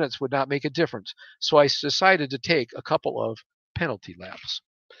extra minutes would not make a difference, so I decided to take a couple of penalty laps.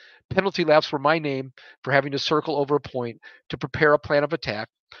 Penalty laps were my name for having to circle over a point to prepare a plan of attack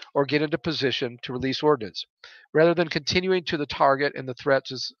or get into position to release ordnance. Rather than continuing to the target and the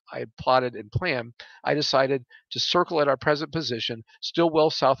threats as I had plotted and planned, I decided to circle at our present position, still well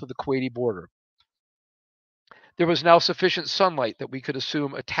south of the Kuwaiti border. There was now sufficient sunlight that we could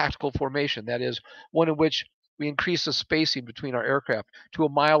assume a tactical formation, that is, one in which we increased the spacing between our aircraft to a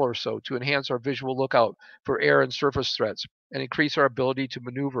mile or so to enhance our visual lookout for air and surface threats and increase our ability to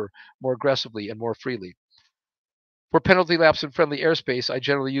maneuver more aggressively and more freely. For penalty laps in friendly airspace, I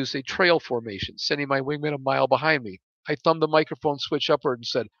generally used a trail formation, sending my wingman a mile behind me. I thumbed the microphone switch upward and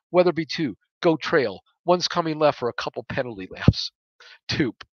said, Weatherby 2, go trail. One's coming left for a couple penalty laps.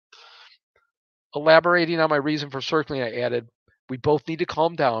 Toop. Elaborating on my reason for circling, I added, we both need to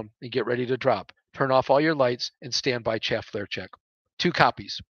calm down and get ready to drop. Turn off all your lights and stand by chaff flare check. 2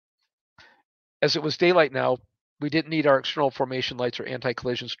 copies. As it was daylight now, we didn't need our external formation lights or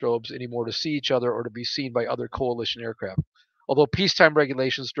anti-collision strobes anymore to see each other or to be seen by other coalition aircraft. Although peacetime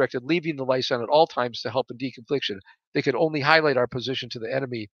regulations directed leaving the lights on at all times to help in deconfliction, they could only highlight our position to the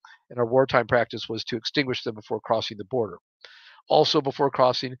enemy, and our wartime practice was to extinguish them before crossing the border. Also, before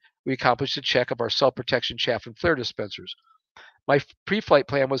crossing, we accomplished a check of our self-protection chaff and flare dispensers. My pre-flight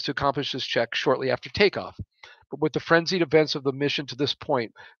plan was to accomplish this check shortly after takeoff, but with the frenzied events of the mission to this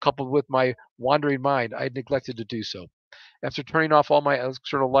point, coupled with my wandering mind, I had neglected to do so. After turning off all my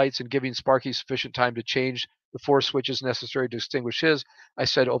external lights and giving Sparky sufficient time to change the 4 switches necessary to extinguish his, I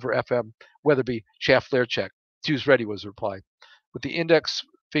said over FM, Weatherby, chaff flare check. Two's ready, was the reply. With the index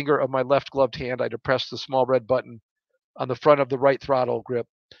finger of my left gloved hand, I depressed the small red button on the front of the right throttle grip.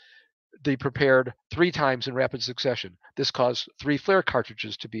 They prepared 3 times in rapid succession. This caused 3 flare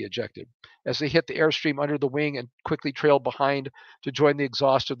cartridges to be ejected. As they hit the airstream under the wing and quickly trailed behind to join the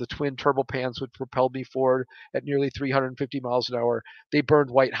exhaust of the twin turbopans which propelled me forward at nearly 350 miles an hour, they burned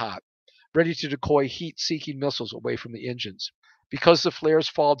white hot, ready to decoy heat-seeking missiles away from the engines. Because the flares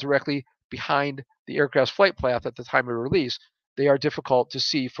fall directly behind the aircraft's flight path at the time of release, they are difficult to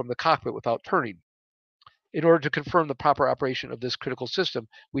see from the cockpit without turning. In order to confirm the proper operation of this critical system,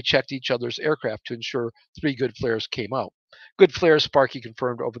 we checked each other's aircraft to ensure 3 good flares came out. Good flares, Sparky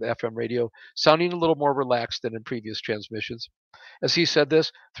confirmed over the FM radio, sounding a little more relaxed than in previous transmissions. As he said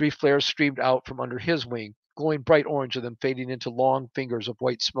this, 3 flares streamed out from under his wing, glowing bright orange and then fading into long fingers of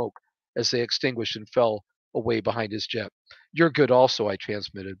white smoke as they extinguished and fell away behind his jet. You're good also, I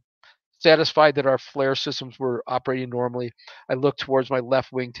transmitted. Satisfied that our flare systems were operating normally, I looked towards my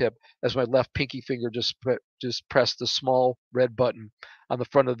left wingtip as my left pinky finger just pressed the small red button on the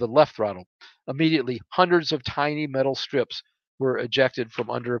front of the left throttle. Immediately, hundreds of tiny metal strips were ejected from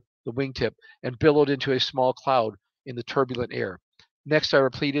under the wingtip and billowed into a small cloud in the turbulent air. Next, I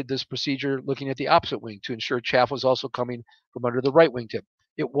repeated this procedure looking at the opposite wing to ensure chaff was also coming from under the right wingtip.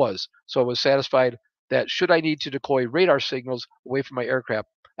 It was, so I was satisfied that should I need to decoy radar signals away from my aircraft,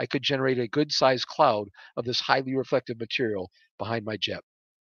 I could generate a good-sized cloud of this highly reflective material behind my jet.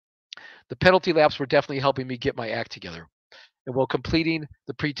 The penalty laps were definitely helping me get my act together. And while completing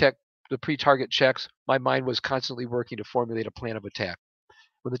the pre-target checks, my mind was constantly working to formulate a plan of attack.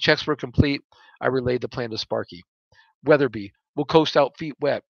 When the checks were complete, I relayed the plan to Sparky. Weatherby, we'll coast out feet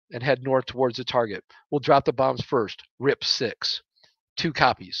wet and head north towards the target. We'll drop the bombs first. Rip 6. 2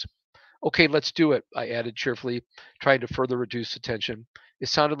 copies. Okay, let's do it, I added cheerfully, trying to further reduce the tension. It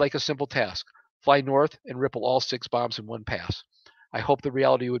sounded like a simple task. Fly north and ripple all 6 bombs in one pass. I hoped the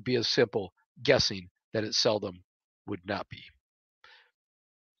reality would be as simple, guessing that it seldom would not be.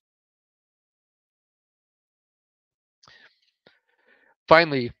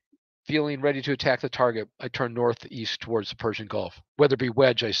 Finally, feeling ready to attack the target, I turned northeast towards the Persian Gulf. "Weatherby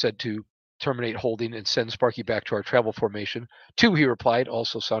wedge," I said to terminate holding and send Sparky back to our travel formation. "Two," he replied,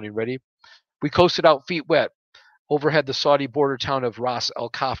 also sounding ready. We coasted out feet wet, overhead the Saudi border town of Ras Al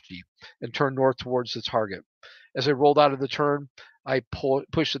Khafji, and turned north towards the target. As I rolled out of the turn, I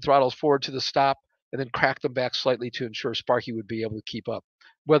pushed the throttles forward to the stop and then cracked them back slightly to ensure Sparky would be able to keep up.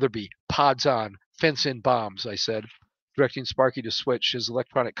 "Weatherby, pods on, fence in bombs," I said, directing Sparky to switch his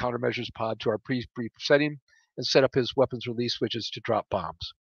electronic countermeasures pod to our pre-brief setting and set up his weapons release switches to drop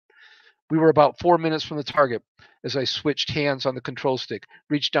bombs. We were about 4 minutes from the target as I switched hands on the control stick,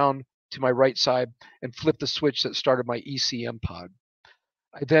 reached down to my right side, and flipped the switch that started my ECM pod.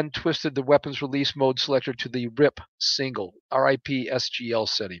 I then twisted the weapons release mode selector to the RIP single, RIP SGL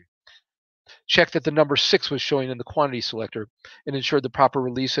setting. Checked that the number 6 was showing in the quantity selector and ensured the proper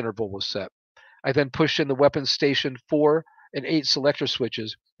release interval was set. I then pushed in the weapons station 4 and 8 selector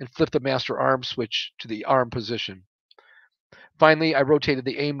switches and flipped the master arm switch to the arm position. Finally, I rotated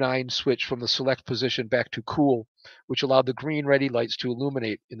the aim 9 switch from the select position back to cool, which allowed the green ready lights to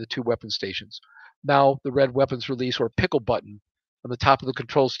illuminate in the 2 weapon stations. Now the red weapons release or pickle button on the top of the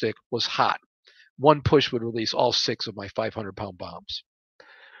control stick was hot. One push would release all 6 of my 500-pound bombs.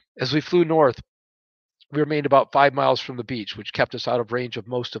 As we flew north, we remained about 5 miles from the beach, which kept us out of range of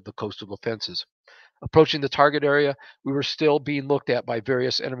most of the coastal defenses. Approaching the target area, we were still being looked at by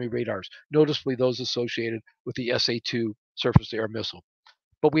various enemy radars, noticeably those associated with the SA-2 surface-to-air missile.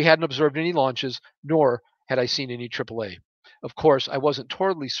 But we hadn't observed any launches, nor had I seen any AAA. Of course, I wasn't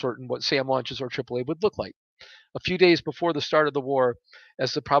totally certain what SAM launches or AAA would look like. A few days before the start of the war,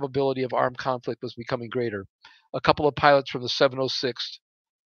 as the probability of armed conflict was becoming greater, a couple of pilots from the 706th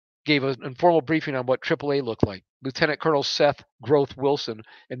gave an informal briefing on what AAA looked like. Lieutenant Colonel Seth Groth Wilson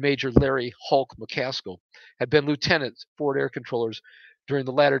and Major Larry Hulk McCaskill had been lieutenants, forward air controllers, during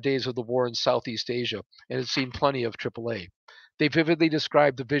the latter days of the war in Southeast Asia and had seen plenty of AAA. They vividly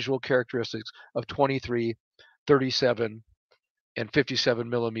described the visual characteristics of 23, 37, and 57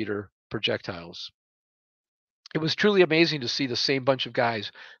 millimeter projectiles. It was truly amazing to see the same bunch of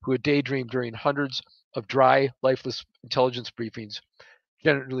guys who had daydreamed during hundreds of dry, lifeless intelligence briefings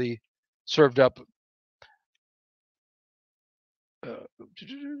generally served up. Uh,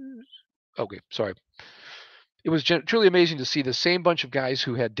 okay, sorry. It was truly amazing to see the same bunch of guys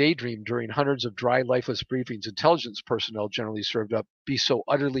who had daydreamed during hundreds of dry, lifeless briefings intelligence personnel generally served up be so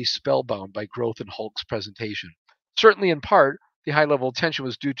utterly spellbound by Groth and Hulk's presentation. Certainly, in part, the high level attention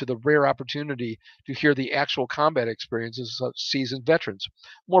was due to the rare opportunity to hear the actual combat experiences of seasoned veterans.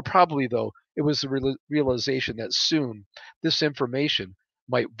 More probably, though, it was the realization that soon this information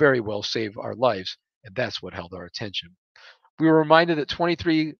might very well save our lives, and that's what held our attention. We were reminded that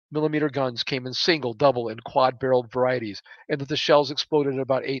 23 millimeter guns came in single, double, and quad barreled varieties, and that the shells exploded at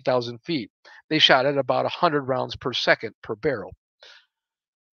about 8,000 feet. They shot at about 100 rounds per second per barrel.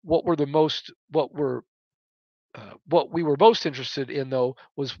 What were the most what we were most interested in, though,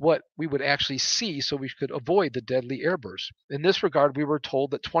 was what we would actually see so we could avoid the deadly airbursts. In this regard, we were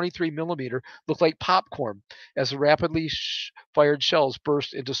told that 23 millimeter looked like popcorn as the rapidly fired shells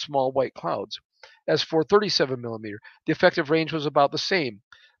burst into small white clouds. As for 37 millimeter, the effective range was about the same,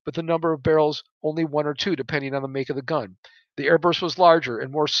 but the number of barrels only 1 or 2, depending on the make of the gun. The airburst was larger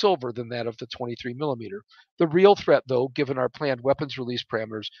and more silver than that of the 23 millimeter. The real threat, though, given our planned weapons release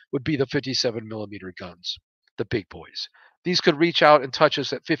parameters, would be the 57 millimeter guns, the big boys. These could reach out and touch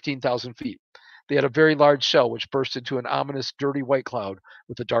us at 15,000 feet. They had a very large shell which burst into an ominous, dirty white cloud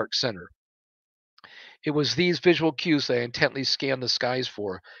with a dark center. It was these visual cues that I intently scanned the skies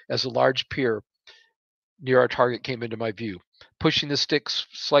for as a large pier near our target came into my view. Pushing the sticks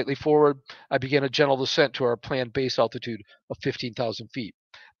slightly forward, I began a gentle descent to our planned base altitude of 15,000 feet.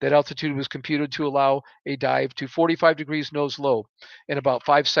 That altitude was computed to allow a dive to 45 degrees nose low and about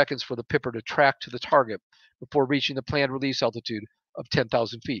 5 seconds for the Pipper to track to the target before reaching the planned release altitude of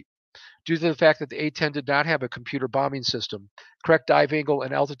 10,000 feet. Due to the fact that the A-10 did not have a computer bombing system, correct dive angle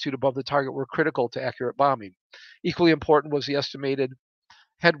and altitude above the target were critical to accurate bombing. Equally important was the estimated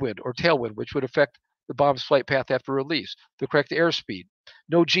headwind or tailwind, which would affect the bomb's flight path after release, the correct airspeed,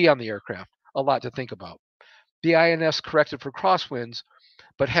 no G on the aircraft, a lot to think about. The INS corrected for crosswinds,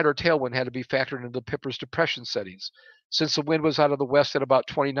 but head or tailwind had to be factored into the Pipper's depression settings. Since the wind was out of the west at about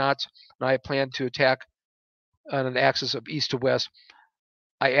 20 knots, and I had planned to attack on an axis of east to west,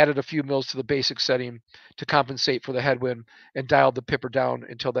 I added a few mils to the basic setting to compensate for the headwind and dialed the Pipper down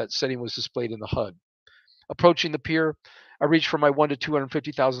until that setting was displayed in the HUD. Approaching the pier, I reached for my 1 to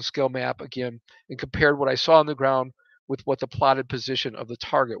 250,000 scale map again and compared what I saw on the ground with what the plotted position of the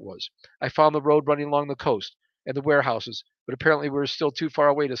target was. I found the road running along the coast. and the warehouses, but apparently we were still too far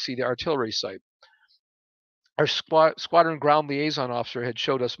away to see the artillery site. Our squadron ground liaison officer had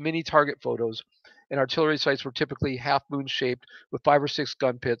showed us many target photos, and artillery sites were typically half moon shaped with 5 or 6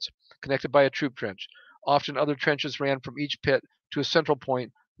 gun pits connected by a troop trench. Often other trenches ran from each pit to a central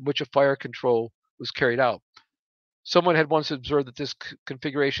point from which a fire control was carried out. Someone had once observed that this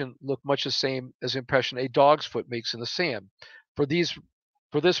configuration looked much the same as the impression a dog's foot makes in the sand. For these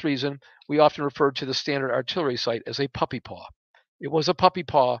for this reason, we often referred to the standard artillery site as a puppy paw. It was a puppy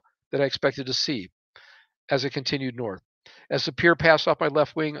paw that I expected to see as it continued north. As the pier passed off my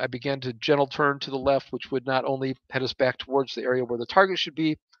left wing, I began to gentle turn to the left, which would not only head us back towards the area where the target should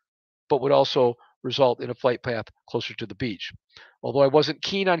be, but would also result in a flight path closer to the beach. Although I wasn't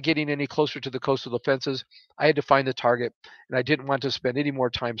keen on getting any closer to the coastal defenses, I had to find the target, and I didn't want to spend any more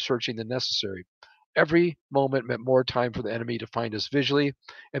time searching than necessary. Every moment meant more time for the enemy to find us visually,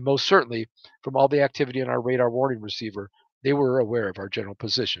 and most certainly, from all the activity on our radar warning receiver, they were aware of our general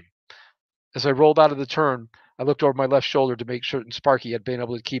position. As I rolled out of the turn, I looked over my left shoulder to make certain Sparky had been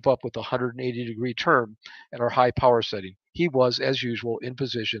able to keep up with the 180-degree turn at our high power setting. He was, as usual, in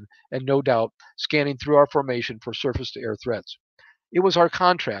position and no doubt scanning through our formation for surface to air threats. It was our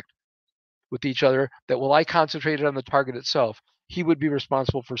contract with each other that while I concentrated on the target itself, he would be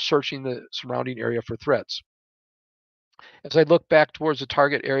responsible for searching the surrounding area for threats. As I looked back towards the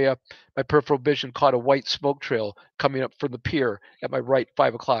target area, my peripheral vision caught a white smoke trail coming up from the pier at my right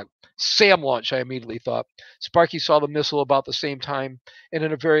 5 o'clock. Sam launch, I immediately thought. Sparky saw the missile about the same time, and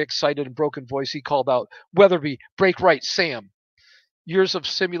in a very excited and broken voice, he called out, "Weatherby, break right, Sam." Years of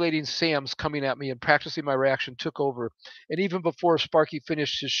simulating SAMs coming at me and practicing my reaction took over, and even before Sparky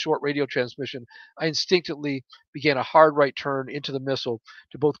finished his short radio transmission, I instinctively began a hard right turn into the missile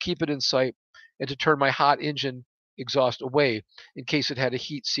to both keep it in sight and to turn my hot engine exhaust away in case it had a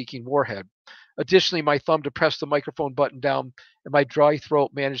heat-seeking warhead. Additionally, my thumb depressed the microphone button down, and my dry throat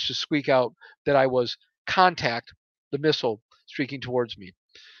managed to squeak out that I was contact the missile streaking towards me.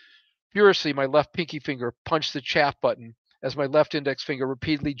 Furiously, my left pinky finger punched the chaff button as my left index finger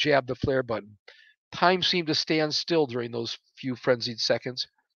repeatedly jabbed the flare button. Time seemed to stand still during those few frenzied seconds,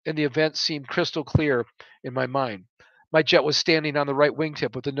 and the event seemed crystal clear in my mind. My jet was standing on the right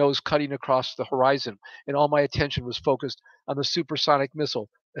wingtip with the nose cutting across the horizon, and all my attention was focused on the supersonic missile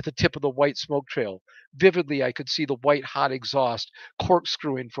at the tip of the white smoke trail. Vividly, I could see the white hot exhaust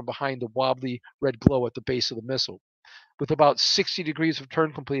corkscrewing from behind the wobbly red glow at the base of the missile. With about 60 degrees of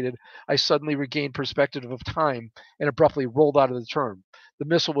turn completed, I suddenly regained perspective of time and abruptly rolled out of the turn. The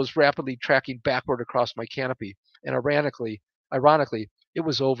missile was rapidly tracking backward across my canopy, and ironically, it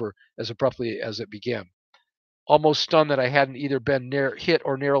was over as abruptly as it began. Almost stunned that I hadn't either been hit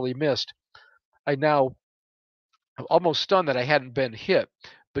or narrowly missed, I now almost stunned that I hadn't been hit,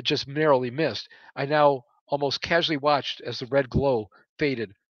 but just narrowly missed. I now almost casually watched as the red glow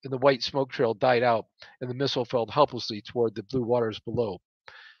faded and the white smoke trail died out, and the missile fell helplessly toward the blue waters below.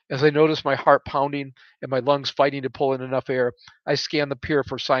 As I noticed my heart pounding and my lungs fighting to pull in enough air, I scanned the pier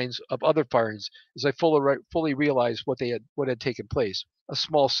for signs of other firings as I fully realized what had taken place. A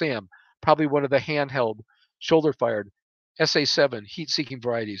small SAM, probably one of the handheld, shoulder-fired SA-7 heat-seeking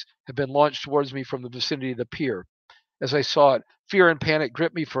varieties, had been launched towards me from the vicinity of the pier. As I saw it, fear and panic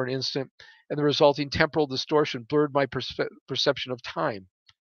gripped me for an instant, and the resulting temporal distortion blurred my perception of time.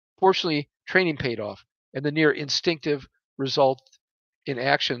 Fortunately, training paid off, and the near instinctive result in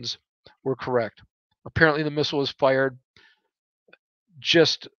actions were correct. Apparently, the missile was fired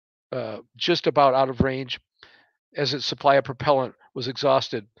just just about out of range, as its supply of propellant was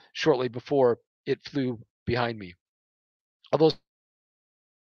exhausted shortly before it flew behind me. Although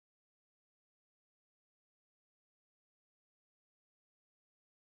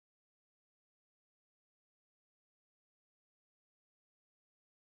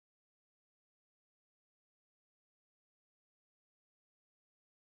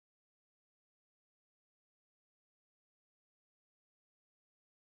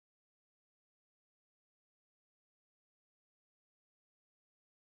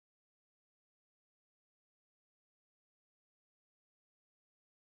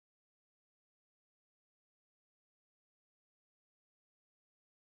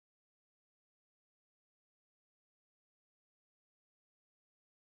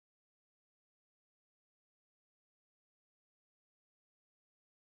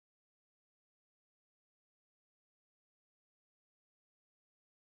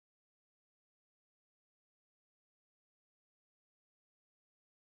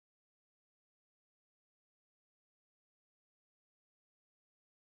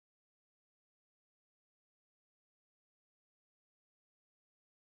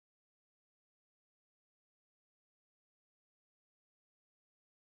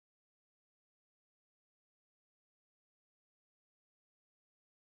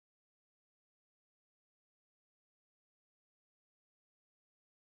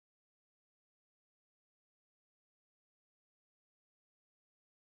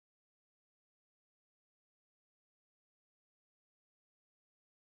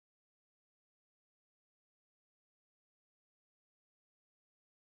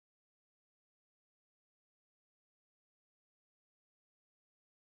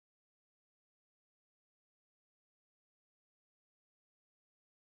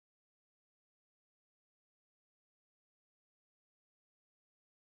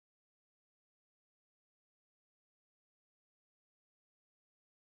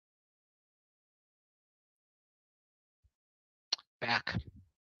Back.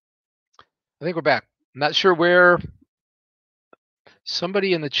 I think we're back. I'm not sure where.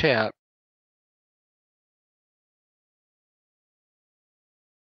 Somebody in the chat.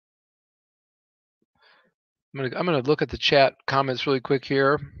 I'm gonna look at the chat comments really quick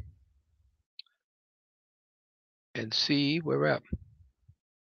here and see where we're at.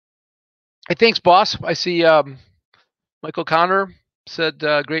 Hey, thanks, boss. I see Michael Connor said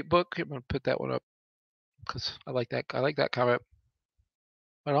great book. I'm gonna put that one up because I like that. I like that comment.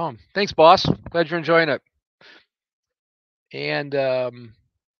 Right on. Thanks, boss. Glad you're enjoying it. And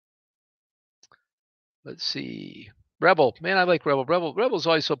let's see. Rebel, man, I like Rebel. Rebel's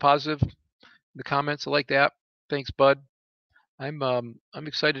always so positive in the comments. I like that. Thanks, bud. I'm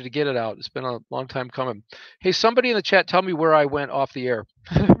excited to get it out. It's been a long time coming. Hey, somebody in the chat, tell me where I went off the air.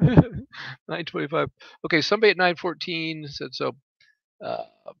 9:25. Okay, somebody at 9:14 said so. Uh,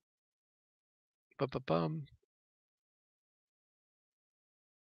 bum.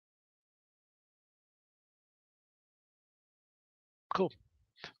 Cool.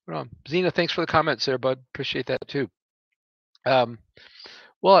 Right on. Zena, thanks for the comments there, bud. Appreciate that too. Well,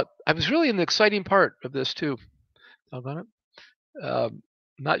 I was really in the exciting part of this too. Doggone it.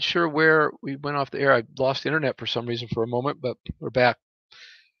 Not sure where we went off the air. I lost the internet for some reason for a moment, but we're back.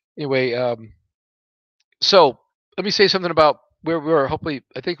 Anyway, so let me say something about where we were. Hopefully,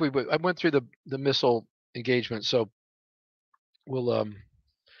 I think I went through the missile engagement, so we'll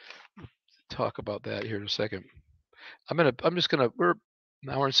talk about that here in a second. I'm just gonna we're an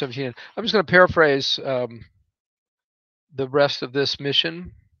hour and 17. I'm just gonna paraphrase the rest of this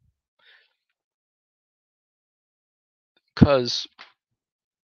mission because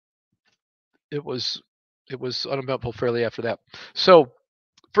it was uneventful fairly after that. So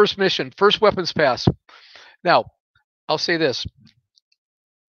first mission, first weapons pass. Now I'll say this: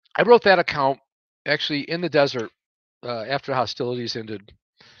 I wrote that account actually in the desert after hostilities ended.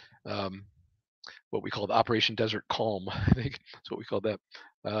 What we called Operation Desert Calm, I think that's what we called that.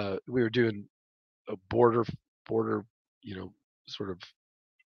 We were doing a border, sort of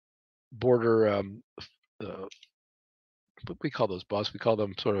border. What we call those, boss? We call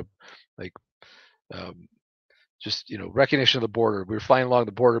them sort of like um, just recognition of the border. We were flying along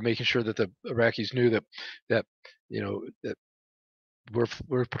the border, making sure that the Iraqis knew that that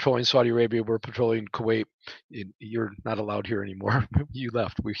we're patrolling Saudi Arabia, we're patrolling Kuwait. You're not allowed here anymore. You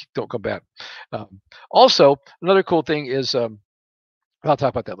left. We don't come back. Also, another cool thing is I'll talk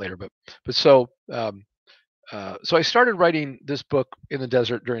about that later. But so so I started writing this book in the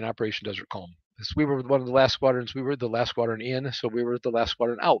desert during Operation Desert Calm. We were one of the last squadrons. We were the last squadron in, so we were the last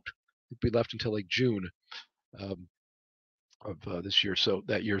squadron out. We left until like June of this year. So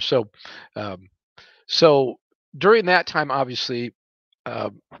that year. Um, so during that time, obviously,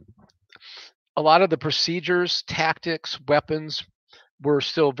 uh, a lot of the procedures, tactics, weapons were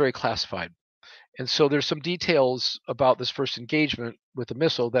still very classified. And so there's some details about this first engagement with the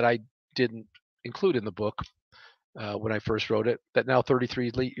missile that I didn't include in the book when I first wrote it, that now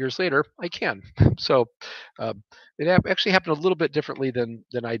 33 years later, I can. So it actually happened a little bit differently than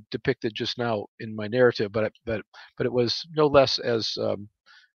I depicted just now in my narrative, but it was no less as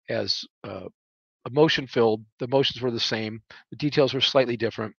emotion filled. The emotions were the same. The details were slightly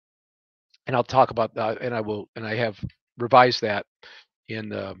different, and I'll talk about that. And I have revised that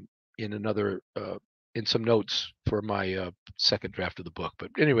in another in some notes for my second draft of the book.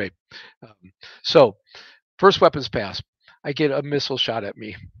 But anyway, so first weapons pass. I get a missile shot at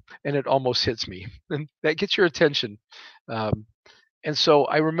me, and it almost hits me, and that gets your attention. And so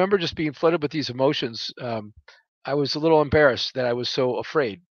I remember just being flooded with these emotions. I was a little embarrassed that I was so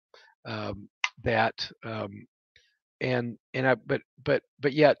afraid that and I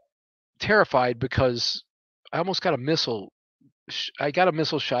but yet terrified because I almost got a missile. I got a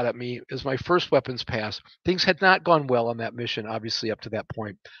missile shot at me as my first weapons pass. Things had not gone well on that mission, obviously, up to that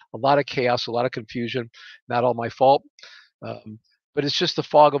point. A lot of chaos, a lot of confusion. Not all my fault, um, but it's just the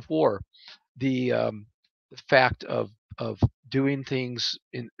fog of war. The fact of doing things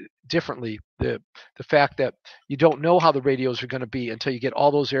differently. The fact that you don't know how the radios are going to be until you get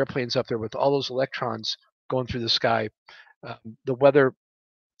all those airplanes up there with all those electrons going through the sky. The weather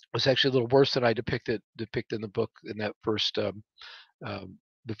was actually a little worse than I depicted in the book in that first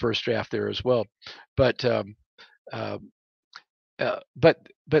the first draft there as well. But um, but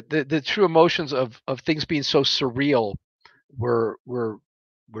the true emotions of things being so surreal were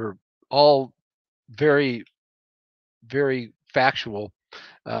all very very factual.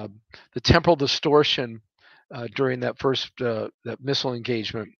 The temporal distortion during that first that missile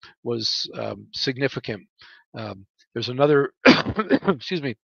engagement was significant. There's another excuse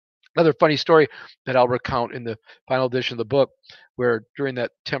me. Another funny story that I'll recount in the final edition of the book, where during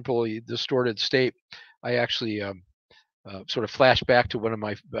that temporally distorted state, I actually sort of flash back to one of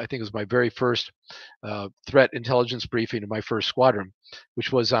my, I think it was my very first threat intelligence briefing of my first squadron,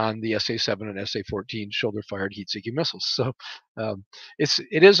 which was on the SA-7 and SA-14 shoulder-fired heat-seeking missiles. So um,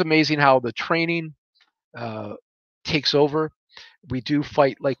 it is amazing how the training uh, takes over. We do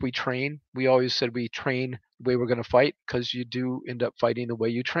fight like we train. We always said we train the way we're going to fight because you do end up fighting the way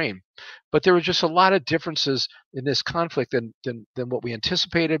you train. But there were just a lot of differences in this conflict than what we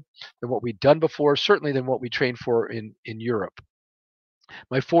anticipated, than what we'd done before, certainly than what we trained for in Europe.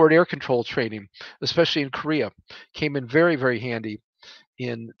 My forward air control training, especially in Korea, came in very, very handy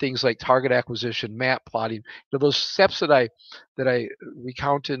in things like target acquisition, map plotting. Those steps that I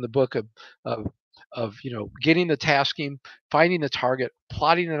recount in the book of getting the tasking, finding the target,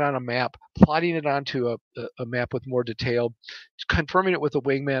 plotting it on a map, plotting it onto a map with more detail, confirming it with a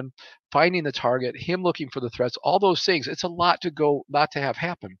wingman, finding the target, him looking for the threats, all those things. It's a lot to have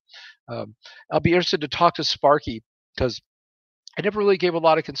happen. Um, I'll be interested to talk to Sparky because I never really gave a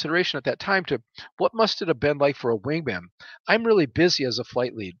lot of consideration at that time to what must it have been like for a wingman. I'm really busy as a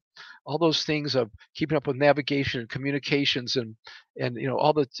flight lead. All those things of keeping up with navigation and communications and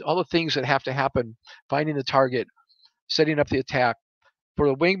all the things that have to happen, finding the target, setting up the attack. For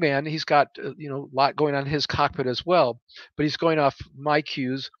the wingman, he's got a lot going on in his cockpit as well, but he's going off my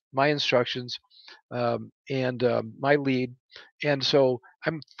cues, my instructions, and my lead. And so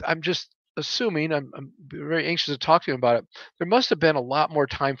I'm just assuming I'm very anxious to talk to him about it. There must have been a lot more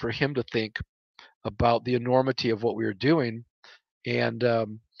time for him to think about the enormity of what we were doing, and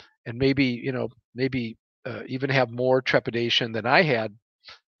maybe even have more trepidation than I had.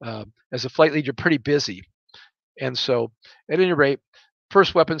 As a flight lead, you're pretty busy, and so at any rate,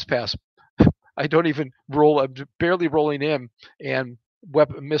 first weapons pass. I don't even roll. I'm barely rolling in, and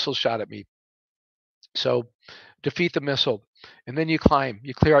weapon missile shot at me. So defeat the missile, and then you climb.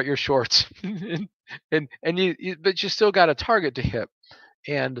 You clear out your shorts, and but you still got a target to hit.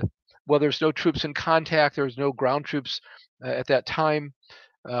 And well, there's no troops in contact. There's no ground troops at that time,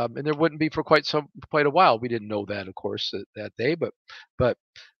 and there wouldn't be for quite a while. We didn't know that, of course, that day, but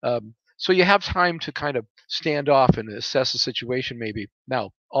so you have time to kind of stand off and assess the situation. Maybe now,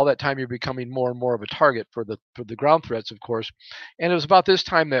 all that time you're becoming more and more of a target for the ground threats, of course. And it was about this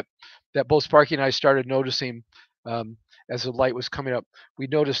time that both Sparky and I started noticing, um, as the light was coming up, we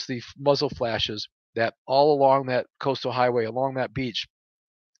noticed the muzzle flashes that all along that coastal highway, along that beach,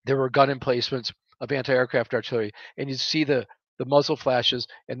 there were gun emplacements of anti-aircraft artillery, and you'd see the muzzle flashes,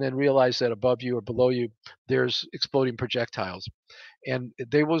 and then realize that above you or below you, there's exploding projectiles. And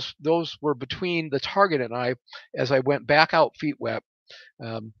those were between the target and I as I went back out feet wet.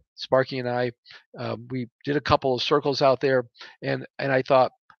 Sparky and I, we did a couple of circles out there, and I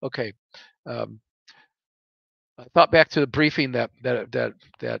thought, okay, um, I thought back to the briefing that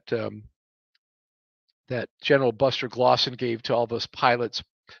General Buster Glosson gave to all of us pilots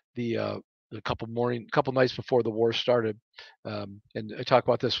the a couple nights before the war started, and I talked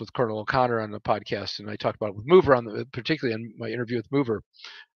about this with Colonel O'Connor on the podcast, and I talked about it with Mover particularly in my interview with Mover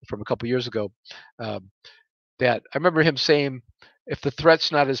from a couple years ago. Um, that I remember him saying, if the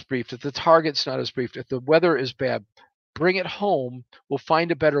threat's not as briefed, if the target's not as briefed, if the weather is bad, bring it home. We'll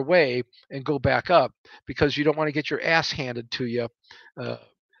find a better way and go back up because you don't want to get your ass handed to you. Uh,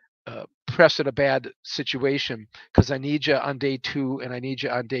 Press in a bad situation because I need you on day 2 and I need you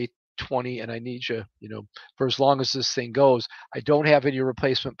on day 20 and I need you, for as long as this thing goes. I don't have any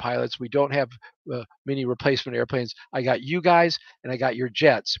replacement pilots. We don't have many replacement airplanes. I got you guys and I got your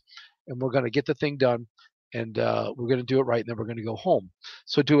jets, and we're going to get the thing done, and we're going to do it right, and then we're going to go home.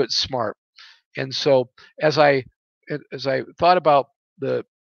 So do it smart. And so as I thought about the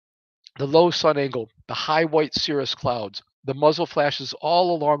low sun angle, the high white cirrus clouds, the muzzle flashes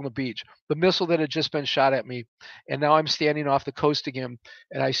all along the beach, the missile that had just been shot at me, and now I'm standing off the coast again,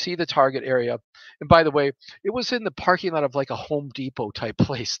 and I see the target area. And by the way, it was in the parking lot of like a Home Depot type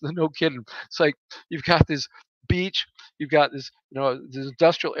place. No kidding. It's like you've got this beach, you've got this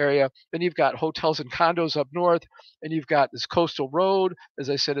industrial area, then you've got hotels and condos up north, and you've got this coastal road. As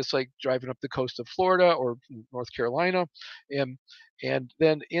I said, it's like driving up the coast of Florida or North Carolina, and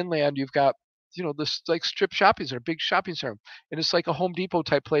then inland you've got this like strip shopping center, big shopping center, and it's like a Home Depot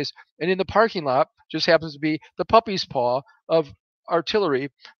type place. And in the parking lot just happens to be the puppy's paw of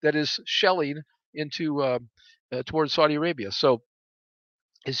artillery that is shelling into towards Saudi Arabia. So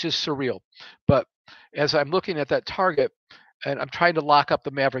it's just surreal. But as I'm looking at that target and I'm trying to lock up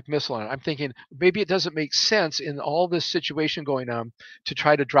the Maverick missile on it, I'm thinking maybe it doesn't make sense in all this situation going on to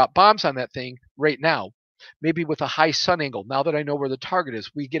try to drop bombs on that thing right now. maybe with a high sun angle. Now that I know where the target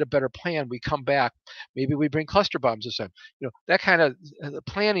is, we get a better plan. We come back. Maybe we bring cluster bombs this time. That kind of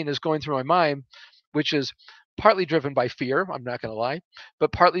planning is going through my mind, which is partly driven by fear. I'm not going to lie,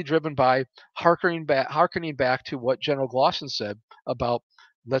 but partly driven by harkening back to what General Glosson said about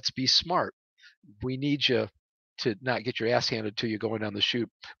let's be smart. We need you to not get your ass handed to you going down the chute,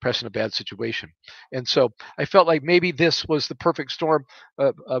 pressing a bad situation. And so I felt like maybe this was the perfect storm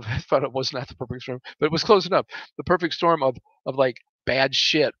I thought it was not the perfect storm, but it was close enough. The perfect storm of like bad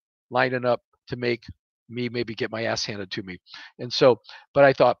shit lining up to make me maybe get my ass handed to me. And so, but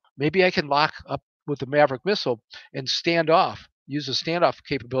I thought maybe I can lock up with the Maverick missile and stand off, use the standoff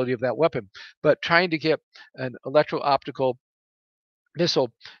capability of that weapon. But trying to get an electro-optical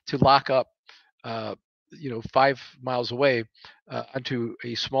missile to lock up, uh, 5 miles away onto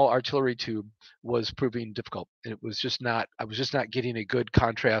a small artillery tube was proving difficult. And it was just not. I was just not getting a good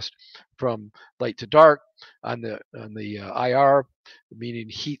contrast from light to dark on the IR, meaning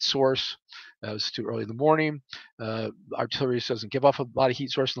heat source. It was too early in the morning. Artillery doesn't give off a lot of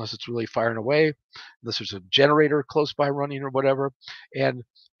heat source unless it's really firing away, unless there's a generator close by running or whatever. And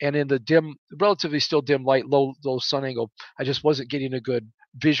and in the relatively still dim light, low sun angle, I just wasn't getting a good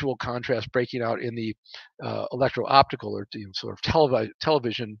visual contrast breaking out in the electro optical or sort of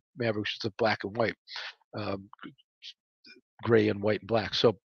television Maverick, which is a black and white, um, gray and white and black.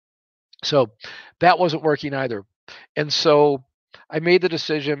 So that wasn't working either. And so I made the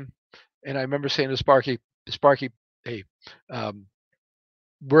decision, and I remember saying to Sparky, hey, um,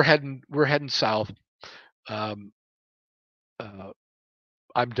 we're heading south. Um, uh,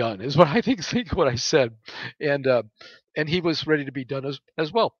 I'm done, is what I think what I said, and and he was ready to be done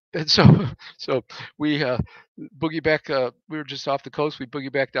as well. And so so we boogie back. We were just off the coast. We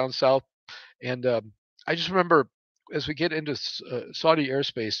boogie back down south, and I just remember as we get into Saudi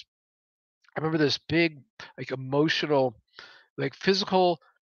airspace, I remember this big like emotional, like physical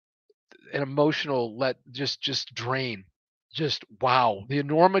and emotional just drain. Just wow, the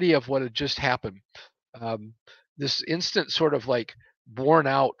enormity of what had just happened. Um, this instant sort of like worn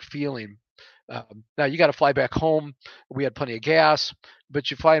out feeling. Now you got to fly back home. We had plenty of gas,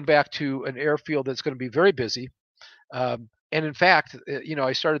 but you're flying back to an airfield that's going to be very busy. And in fact,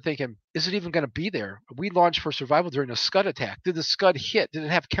 I started thinking, is it even going to be there? We launched for survival during a Scud attack. Did the Scud hit? Did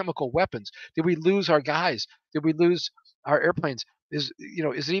it have chemical weapons? Did we lose our guys? Did we lose our airplanes? Is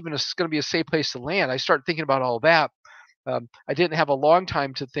it even going to be a safe place to land? I started thinking about all that. I didn't have a long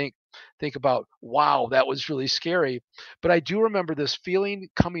time to think about. Wow, that was really scary. But I do remember this feeling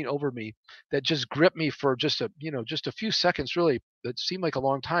coming over me that just gripped me for just a few seconds. Really, it seemed like a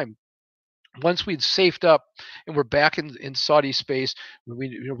long time. Once we'd safed up and we're back in Saudi space,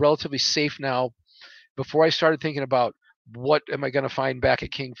 relatively safe now. Before I started thinking about what am I going to find back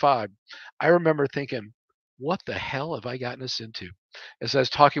at King Fahd, I remember thinking, what the hell have I gotten us into? As I was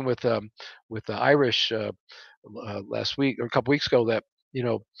talking with the Irish last week or a couple weeks ago, that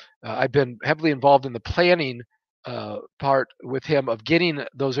I've been heavily involved in the planning part with him of getting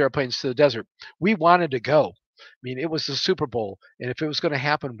those airplanes to the desert. We wanted to go. I mean, it was the Super Bowl, and if it was going to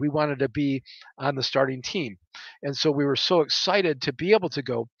happen, we wanted to be on the starting team. And so we were so excited to be able to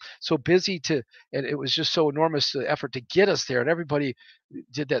go, so busy and it was just so enormous the effort to get us there, and everybody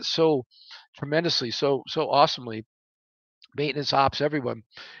did that so tremendously, so awesomely. Maintenance ops, everyone,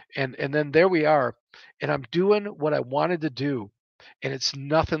 and then there we are, and I'm doing what I wanted to do, and it's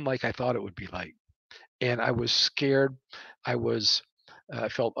nothing like I thought it would be like. And I was scared. I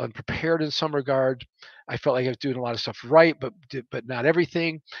felt unprepared in some regard. I felt like I was doing a lot of stuff right, but not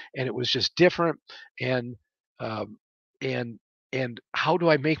everything, and it was just different. And um, and and how do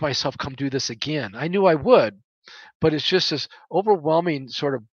I make myself come do this again? I knew I would, but it's just this overwhelming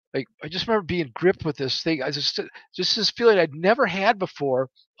sort of like I just remember being gripped with this thing. I just this feeling I'd never had before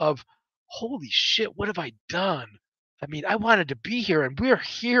of holy shit, what have I done? I mean, I wanted to be here and we're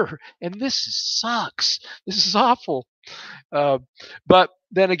here and this sucks. This is awful. Uh, but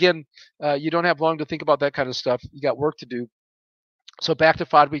then again, you don't have long to think about that kind of stuff. You got work to do. So back to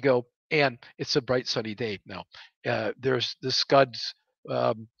FOD we go, and it's a bright sunny day now. There's the Scuds,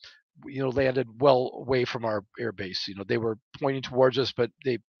 um, landed well away from our air base. They were pointing towards us, but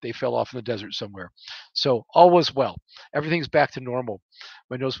they fell off in the desert somewhere. So all was well. Everything's back to normal.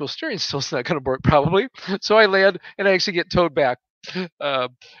 My nose wheel steering still's not going to work probably. So I land and I actually get towed back. Uh,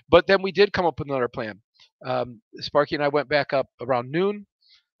 but then we did come up with another plan. Sparky and I went back up around noon.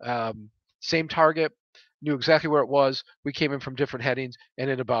 Um, Same target, knew exactly where it was. We came in from different headings, and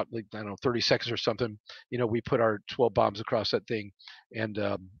in about like I don't know 30 seconds or something, we put our 12 bombs across that thing and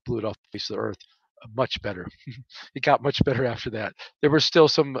blew it off the face of the earth. Much better. It got much better after that. There were still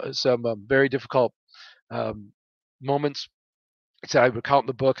some very difficult moments. So I recount in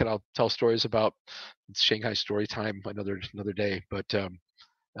the book, and I'll tell stories about Shanghai Storytime another day. But um,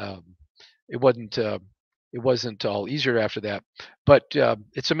 it wasn't it wasn't all easier after that. But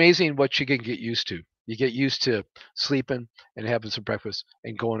it's amazing what you can get used to. You get used to sleeping and having some breakfast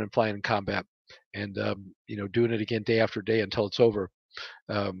and going and flying in combat, and doing it again day after day until it's over.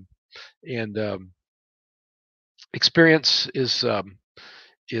 Um, and Experience is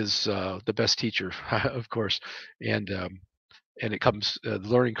the best teacher, of course, and and it comes. The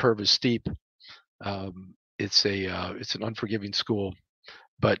learning curve is steep. It's an unforgiving school,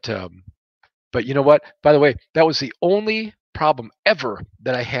 but but you know what? By the way, that was the only problem ever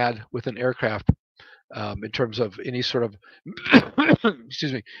that I had with an aircraft, in terms of any sort of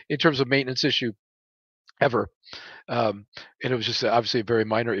excuse me, in terms of maintenance issue ever. Um, and it was just obviously a very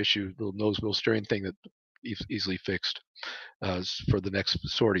minor issue, little nose wheel steering thing that easily fixed for the next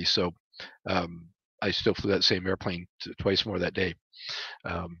sortie. So um, I still flew that same airplane twice more that day.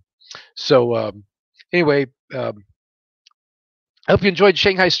 Um, so anyway, I hope you enjoyed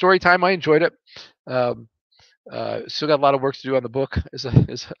Shanghai Storytime. I enjoyed it. Um, Still got a lot of work to do on the book, as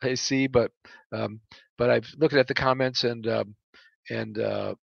I see, um, but I've looked at the comments, and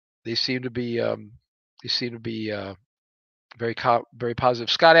they seem to be they seem to be very positive.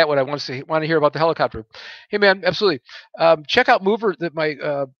 Scott Atwood, I want to hear about the helicopter. Hey man, absolutely. Check out Mover. That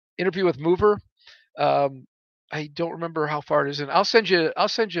my interview with Mover. Um, I don't remember how far it is, and I'll send you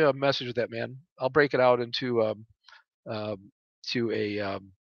a message with that, man. I'll break it out into um, to a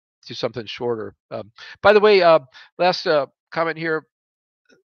to something shorter. By the way, last comment here.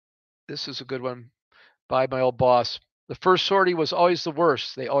 This is a good one by my old boss. The first sortie was always the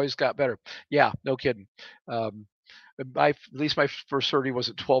worst. They always got better. Yeah, no kidding. Um, at least my first sortie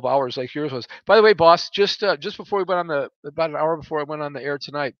wasn't 12 hours like yours was. By the way, boss, just before we went on about an hour before I went on the air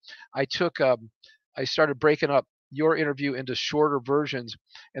tonight, I took I started breaking up your interview into shorter versions,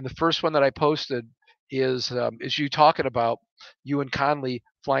 and the first one that I posted is you talking about you and Conley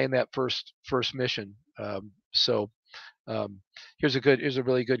flying that first mission. So um, here's a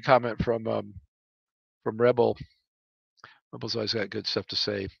really good comment from Rebel. Rebel's always got good stuff to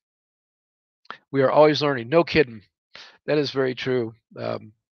say. We are always learning. No kidding. That is very true.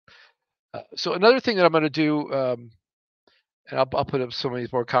 So another thing that I'm going to do, and I'll put up some of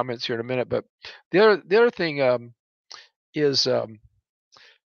these more comments here in a minute. But the other thing is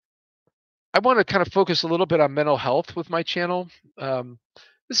I want to kind of focus a little bit on mental health with my channel. Um,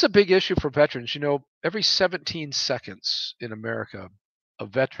 this is a big issue for veterans. You know, every 17 seconds in America, a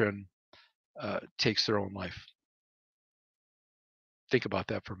veteran takes their own life. Think about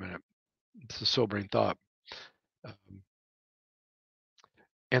that for a minute. It's a sobering thought. Um,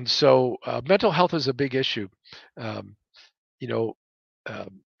 and so mental health is a big issue. Um, you know,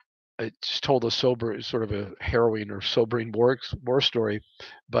 um, I just told a sort of a harrowing or sobering war story,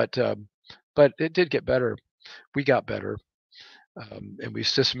 but but it did get better. We got better, and we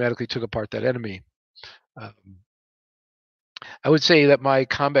systematically took apart that enemy. Um, I would say that my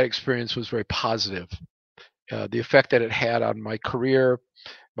combat experience was very positive. The effect that it had on my career,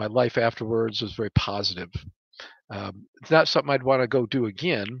 my life afterwards, was very positive. It's not something I'd want to go do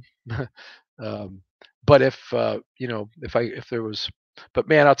again. um, but if there was, but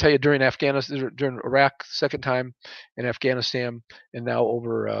man, I'll tell you, during Afghanistan, during Iraq, second time in Afghanistan, and now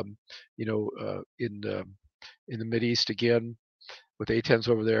over, in the Mid East again with A-10s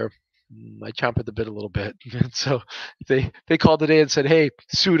over there. I chomp at the bit a little bit, and so they called today and said, "Hey,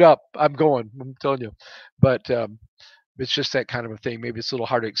 suit up. I'm going." I'm telling you, but it's just that kind of a thing. Maybe it's a little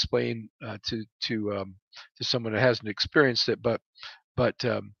hard to explain to someone that hasn't experienced it, but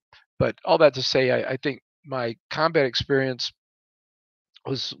um, but all that to say, I think my combat experience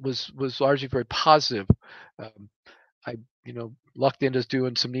was largely very positive. Um, I lucked into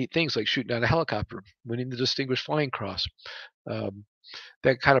doing some neat things like shooting down a helicopter, winning the Distinguished Flying Cross. Um,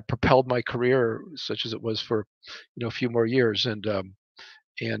 that kind of propelled my career, such as it was for a few more years, and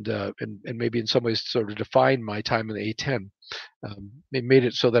maybe in some ways sort of defined my time in the A-10. It made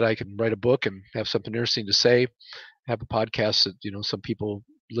it so that I can write a book and have something interesting to say, have a podcast that some people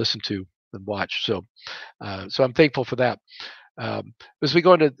listen to and watch. So I'm thankful for that. As we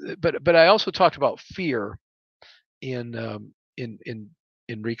go into, but I also talked about fear in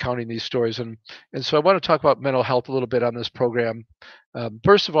in recounting these stories, and so I want to talk about mental health a little bit on this program.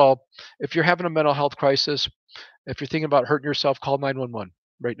 First of all, if you're having a mental health crisis, if you're thinking about hurting yourself, call 911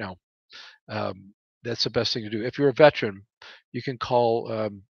 right now. That's the best thing to do. If you're a veteran, you can call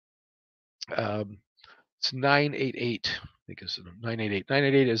um, it's 988. I think it's 988.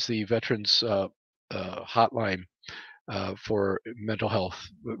 988 is the veterans hotline. for mental health,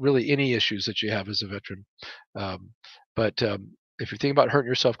 really any issues that you have as a veteran. Um, but if you're thinking about hurting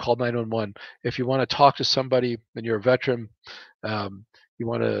yourself, call 911. If you want to talk to somebody and you're a veteran, um, you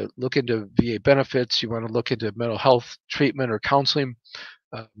want to look into VA benefits, you want to look into mental health treatment or counseling,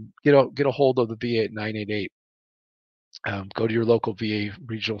 um, get a hold of the VA at 988. Go to your local VA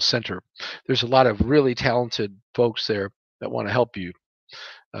regional center. There's a lot of really talented folks there that want to help you.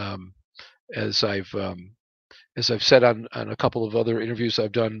 Um, as I've as I've said on a couple of other interviews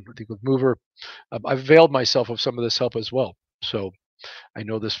I've done, I think with Mover, I've availed myself of some of this help as well. So I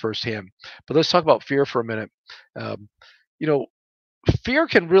know this firsthand. But let's talk about fear for a minute. Um, you know, fear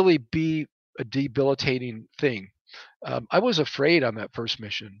can really be a debilitating thing. I was afraid on that first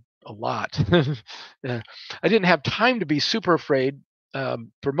mission a lot. Yeah. I didn't have time to be super afraid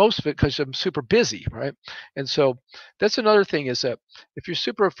for most of it because I'm super busy, right? And so that's another thing is that if you're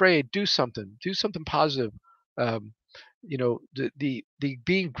super afraid, do something positive. Um, the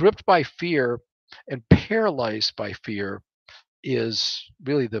being gripped by fear and paralyzed by fear is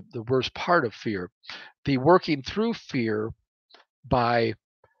really the worst part of fear. The working through fear by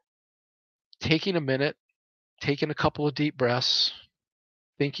taking a minute, taking a couple of deep breaths,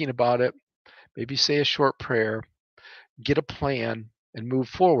 thinking about it, maybe say a short prayer, get a plan, and move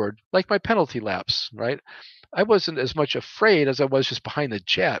forward, like my penalty laps, right? I wasn't as much afraid as I was just behind the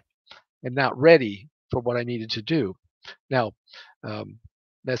jet and not ready for what I needed to do. Now, um,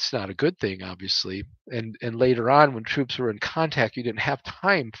 that's not a good thing, obviously. And later on, when troops were in contact, you didn't have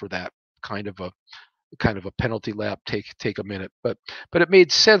time for that kind of a penalty lap. Take a minute, but it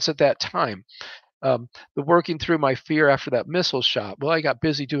made sense at that time. The working through my fear after that missile shot. Well, I got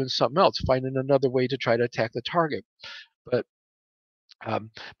busy doing something else, finding another way to try to attack the target. But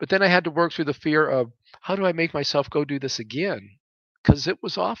um, but then I had to work through the fear of how do I make myself go do this again? Because it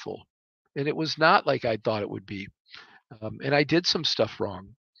was awful, and it was not like I thought it would be. And I did some stuff wrong.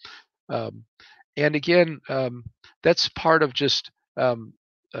 Um, and again, that's part of just um,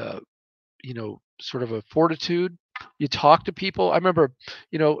 uh, sort of a fortitude. You talk to people. I remember,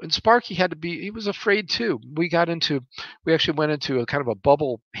 and Sparky had to be, he was afraid too. We actually went into a kind of a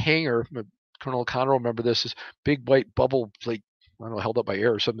bubble hangar. Colonel O'Connor will remember this big white bubble, like, I don't know, held up by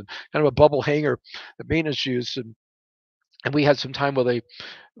air or something, kind of a bubble hangar that maintenance used. And we had some time where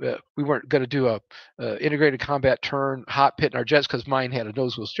we weren't going to do a integrated combat turn hot pit in our jets because mine had a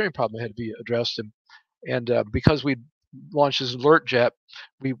nose wheel steering problem that had to be addressed. And because we launched this alert jet,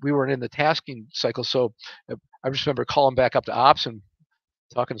 we weren't in the tasking cycle. So I just remember calling back up to ops and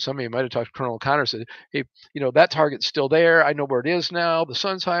talking to somebody. I might have talked to Colonel O'Connor. Said, "Hey, that target's still there. I know where it is now. The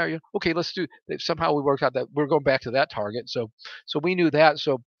sun's higher. Okay, let's do." Somehow we worked out that we're going back to that target. So we knew that.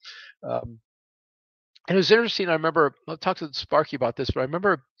 So um, and it was interesting. I remember I'll talk to Sparky about this, but I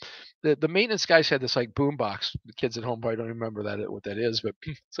remember the maintenance guys had this like boom box. The kids at home probably don't remember what that is, but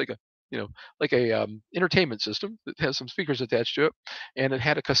it's like a you know like a entertainment system that has some speakers attached to it, and it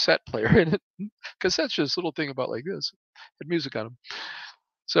had a cassette player in it. Cassette's just a little thing about like this, had music on them.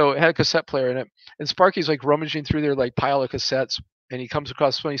 So it had a cassette player in it, and Sparky's like rummaging through their like pile of cassettes, and he comes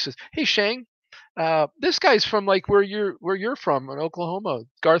across one. He says, "Hey Shang, this guy's from like where you're from in Oklahoma.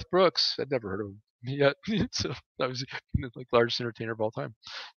 Garth Brooks. I'd never heard of him yet. So that was like largest entertainer of all time.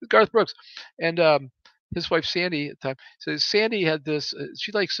 Garth Brooks, and his wife Sandy at the time says Sandy had this.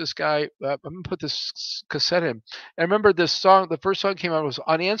 She likes this guy. I'm gonna put this cassette in. And I remember this song. The first song came out was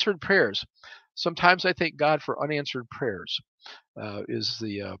 "Unanswered Prayers." Sometimes I thank God for unanswered prayers. Is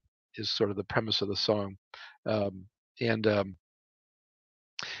the is sort of the premise of the song, um, and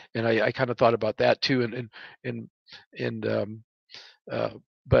I kind of thought about that too, and and uh,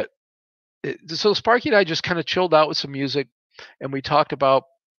 but so Sparky and I just kind of chilled out with some music, and we talked about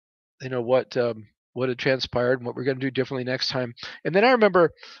what had transpired and what we're going to do differently next time. And then I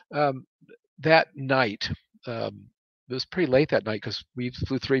remember um, that night. It was pretty late that night because we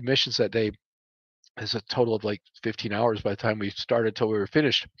flew 3 missions that day. It's a total of like 15 hours by the time we started till we were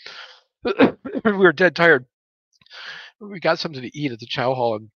finished. We were dead tired. We got something to eat at the chow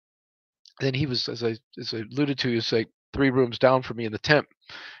hall, and then he was, as I alluded to, he was like 3 rooms down from me in the tent.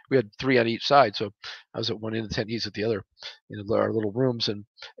 We had 3 on each side, so I was at one end of the tent, he's at the other, in our little rooms. And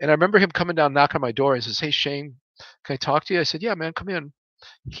I remember him coming down, knocking on my door. He says, "Hey Shane, can I talk to you?" I said, "Yeah, man, come in."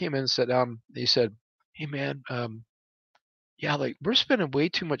 He came in and sat down. He said, "Hey man, yeah, like we're spending way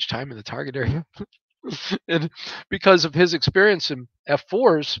too much time in the target area." And because of his experience in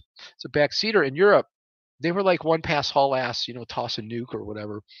F4s, as a backseater in Europe, they were like one pass haul ass, toss a nuke or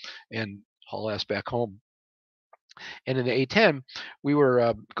whatever, and haul ass back home. And in the A10, we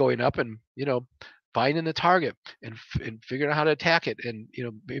were going up, and finding the target and figuring out how to attack it, and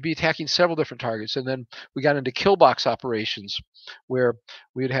maybe attacking several different targets. And then we got into kill box operations, where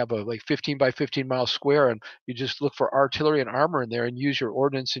we'd have a like 15 by 15 mile square, and you just look for artillery and armor in there and use your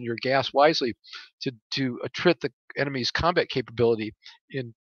ordnance and your gas wisely to attrit the enemy's combat capability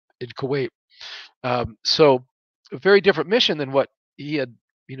in Kuwait. So a very different mission than what he had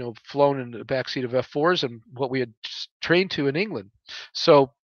flown in the backseat of F4s and what we had trained to in England.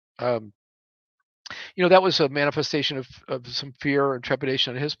 So um, that was a manifestation of some fear and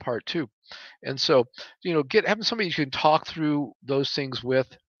trepidation on his part too. And so, having somebody you can talk through those things with.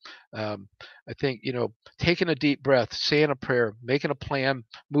 I think taking a deep breath, saying a prayer, making a plan,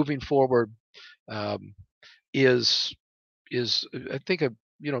 moving forward, um, is I think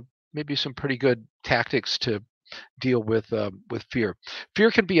maybe some pretty good tactics to deal with fear.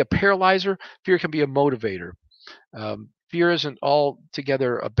 Fear can be a paralyzer. Fear can be a motivator. Fear isn't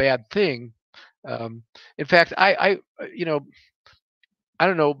altogether a bad thing. In fact, I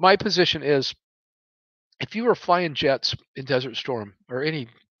don't know. My position is, if you were flying jets in Desert Storm or any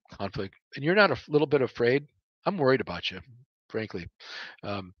conflict, and you're not a little bit afraid, I'm worried about you, frankly.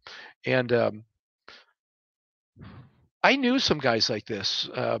 Um, and I knew some guys like this,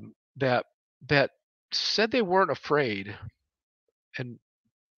 that said they weren't afraid, and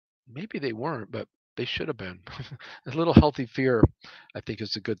maybe they weren't, but they should have been. A little healthy fear, I think,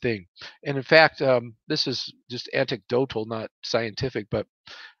 is a good thing. And in fact, this is just anecdotal, not scientific, but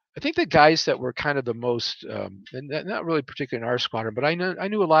I think the guys that were kind of the most, and not really particularly in our squadron, but I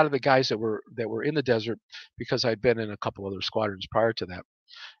knew a lot of the guys that were in the desert, because I'd been in a couple other squadrons prior to that.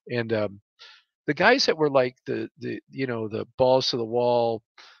 And the guys that were like the balls to the wall,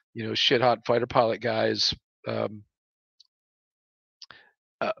 shit hot fighter pilot guys, um,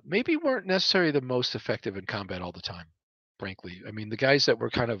 maybe weren't necessarily the most effective in combat all the time. Frankly, I mean, the guys that were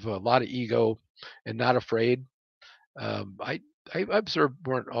kind of a lot of ego and not afraid, um, I I observed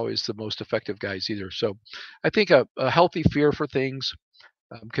weren't always the most effective guys either. So I think a healthy fear for things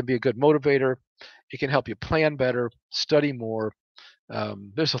can be a good motivator. It can help you plan better, study more.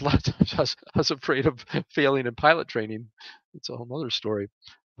 There's a lot of times I was afraid of failing in pilot training. It's a whole other story.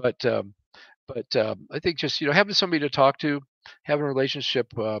 But I think just having somebody to talk to, having a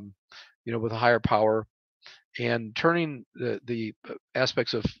relationship with a higher power, and turning the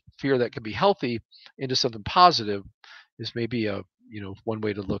aspects of fear that can be healthy into something positive is maybe a one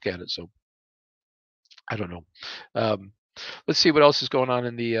way to look at it. So I don't know. Um, let's see what else is going on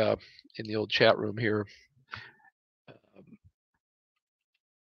in the old chat room here.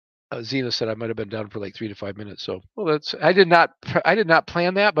 Zena said I might have been down for like 3 to 5 minutes. So, well, I did not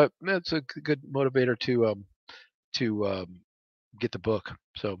plan that, but that's a good motivator to get the book.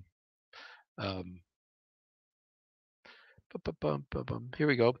 So, um, here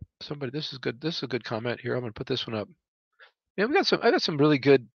we go. Somebody, this is good. This is a good comment here. I'm going to put this one up. Yeah, I got some really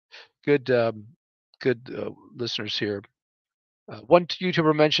good listeners here. One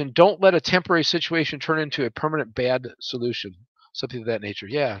YouTuber mentioned, "Don't let a temporary situation turn into a permanent bad solution." Something of that nature.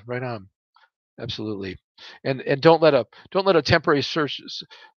 Yeah, right on. Absolutely. And don't let a temporary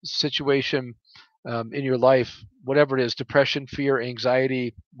situation in your life, whatever it is, depression, fear,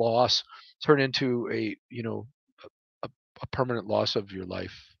 anxiety, loss, turn into a, a permanent loss of your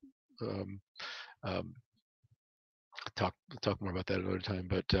life. Um, um, we'll talk more about that another time.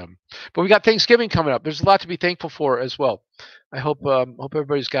 But we got Thanksgiving coming up. There's a lot to be thankful for as well. I hope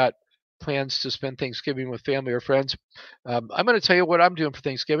everybody's got plans to spend Thanksgiving with family or friends. I'm going to tell you what I'm doing for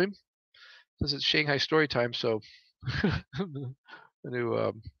Thanksgiving, because it's Shanghai Storytime. So the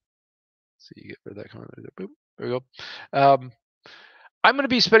new see, get rid of that comment. Boop, there we go. I'm going to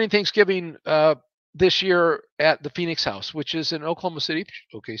be spending Thanksgiving this year at the Phoenix House, which is in Oklahoma City,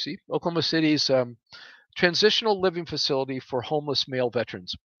 OKC. Oklahoma City's transitional living facility for homeless male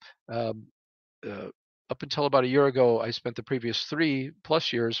veterans. Um, up until about a year ago, I spent the previous 3+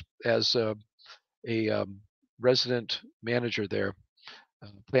 years as a resident manager there.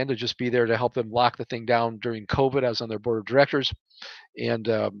 Plan to just be there to help them lock the thing down during COVID. I was on their board of directors, and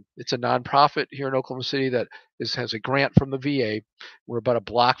it's a nonprofit here in Oklahoma City that has a grant from the VA. We're about a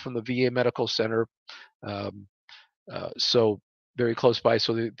block from the VA Medical Center, um, so very close by.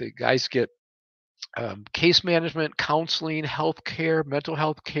 So the guys get case management, counseling, health care, mental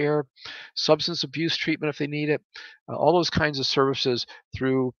health care, substance abuse treatment if they need it, all those kinds of services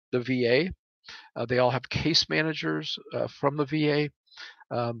through the VA. They all have case managers from the VA.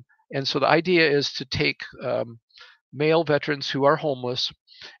 And so the idea is to take male veterans who are homeless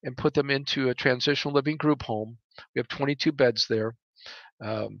and put them into a transitional living group home. We have 22 beds there,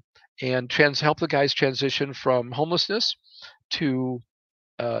 and help the guys transition from homelessness to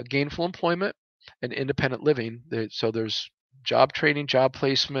gainful employment, and independent living. So there's job training, job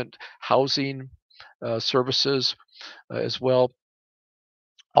placement, housing, services as well.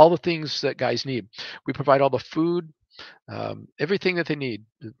 All the things that guys need. We provide all the food, everything that they need.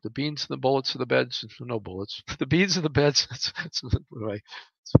 The beans and the bullets and the beds. No bullets. The beans and the beds.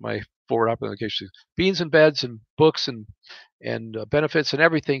 It's my forward application. Beans and beds and books and benefits and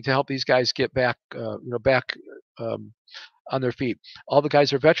everything to help these guys get back, back um, on their feet. All the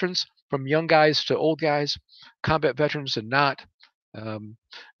guys are veterans, from young guys to old guys, combat veterans and not. Um,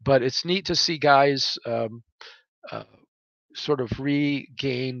 but it's neat to see guys uh, sort of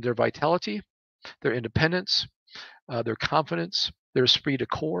regain their vitality, their independence, their confidence, their esprit de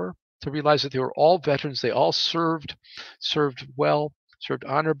corps, to realize that they were all veterans. They all served well, served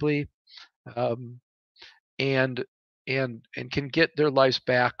honorably, um, and and can get their lives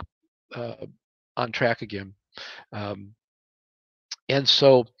back uh, on track again. Um, and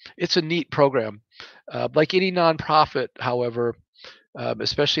so it's a neat program. Like any nonprofit, however,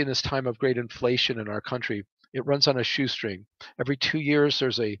 especially in this time of great inflation in our country, it runs on a shoestring. Every 2 years,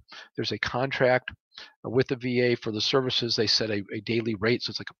 there's a contract with the VA for the services. They set a daily rate, so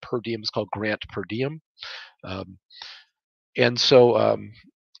it's like a per diem. It's called grant per diem, um, and so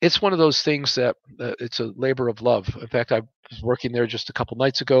it's one of those things that it's a labor of love. In fact, I was working there just a couple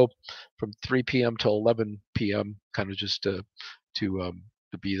nights ago, from 3 p.m. till 11 p.m., kind of just to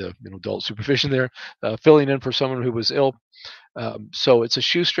be the adult supervision there, filling in for someone who was ill. So it's a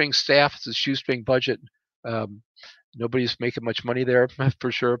shoestring staff. It's a shoestring budget. Um, Nobody's making much money there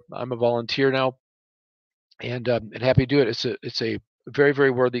for sure. I'm a volunteer now, and happy to do it. It's a very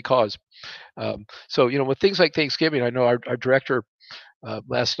very worthy cause. So with things like Thanksgiving, I know our director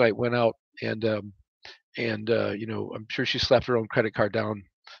last night went out and I'm sure she slapped her own credit card down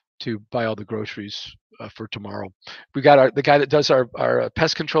to buy all the groceries for tomorrow. We got the guy that does our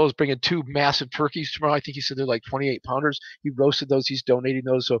pest control is bringing two massive turkeys tomorrow. I think he said they're like 28 pounders. He roasted those. He's donating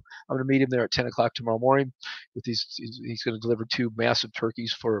those. So I'm going to meet him there at 10 o'clock tomorrow morning. With these, he's going to deliver two massive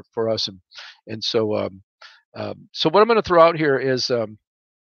turkeys for us. And so what I'm going to throw out here is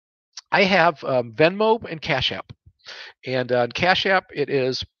I have Venmo and Cash App. And on Cash App, it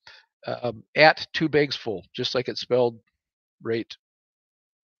is at two bags full, just like it's spelled right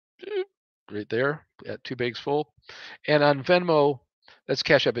right there at two bags full. And on Venmo, that's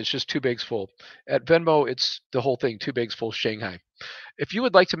Cash App. It's just two bags full. At Venmo, it's the whole thing, two bags full Shanghai. If you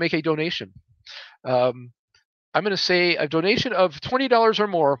would like to make a donation, um, I'm going to say a donation of $20 or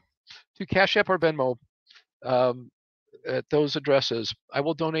more to Cash App or Venmo um, at those addresses. I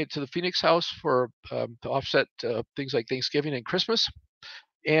will donate to the Phoenix House for to offset things like Thanksgiving and Christmas.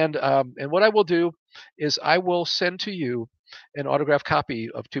 And what I will do is I will send to you an autographed copy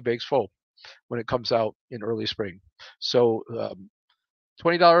of Two Bags Full when it comes out in early spring. So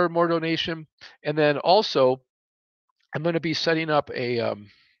 $20 or more donation, and then also I'm going to be setting up a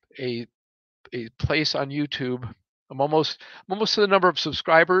a place on YouTube. I'm almost to the number of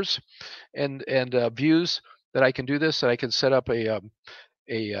subscribers and views that I can do this. That I can set up I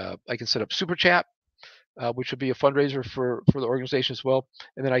can set up super chat, which would be a fundraiser for the organization as well.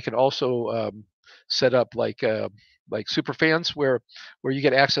 And then I can also set up like super fans where you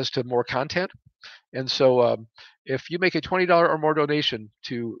get access to more content. And so if you make a $20 or more donation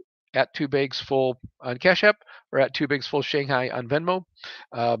to at Two Bags Full on Cash App or at Two Bags Full Shanghai on Venmo,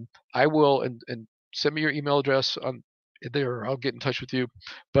 I will and send me your email address on there. I'll get in touch with you.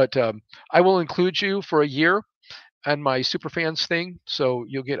 But I will include you for a year on my Superfans thing, so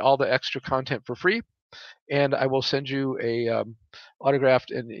you'll get all the extra content for free. And I will send you a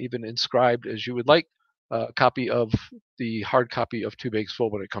autographed and even inscribed, as you would like, copy of the hard copy of Two Bags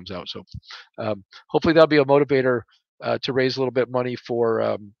Full when it comes out. So hopefully that'll be a motivator to raise a little bit of money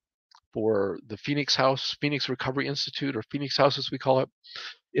for the Phoenix House, Phoenix Recovery Institute, or Phoenix House as we call it.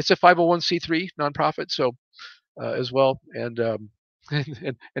 It's a 501c3 nonprofit, so as well, and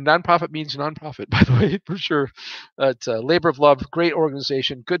nonprofit means nonprofit, by the way, for sure. It's a labor of love, great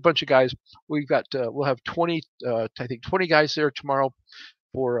organization, good bunch of guys. We'll have 20, I think 20 guys there tomorrow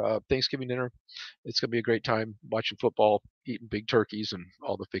for Thanksgiving dinner. It's gonna be a great time watching football, eating big turkeys, and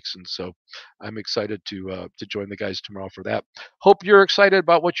all the fixings. So I'm excited to join the guys tomorrow for that. Hope you're excited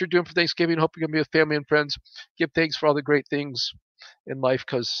about what you're doing for Thanksgiving. Hope you're gonna be with family and friends. Give thanks for all the great things in life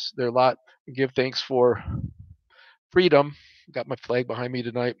because they're a lot. And give thanks for freedom. Got my flag behind me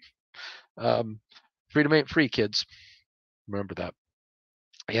tonight. Um, Freedom ain't free, kids. Remember that.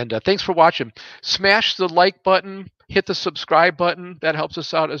 And thanks for watching. Smash the like button, hit the subscribe button. That helps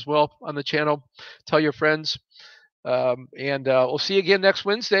us out as well on the channel. Tell your friends. And we'll see you again next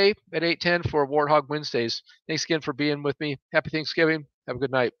Wednesday at 8:10 for Warthog Wednesdays. Thanks again for being with me. Happy Thanksgiving. Have a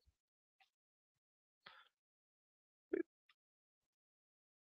good night.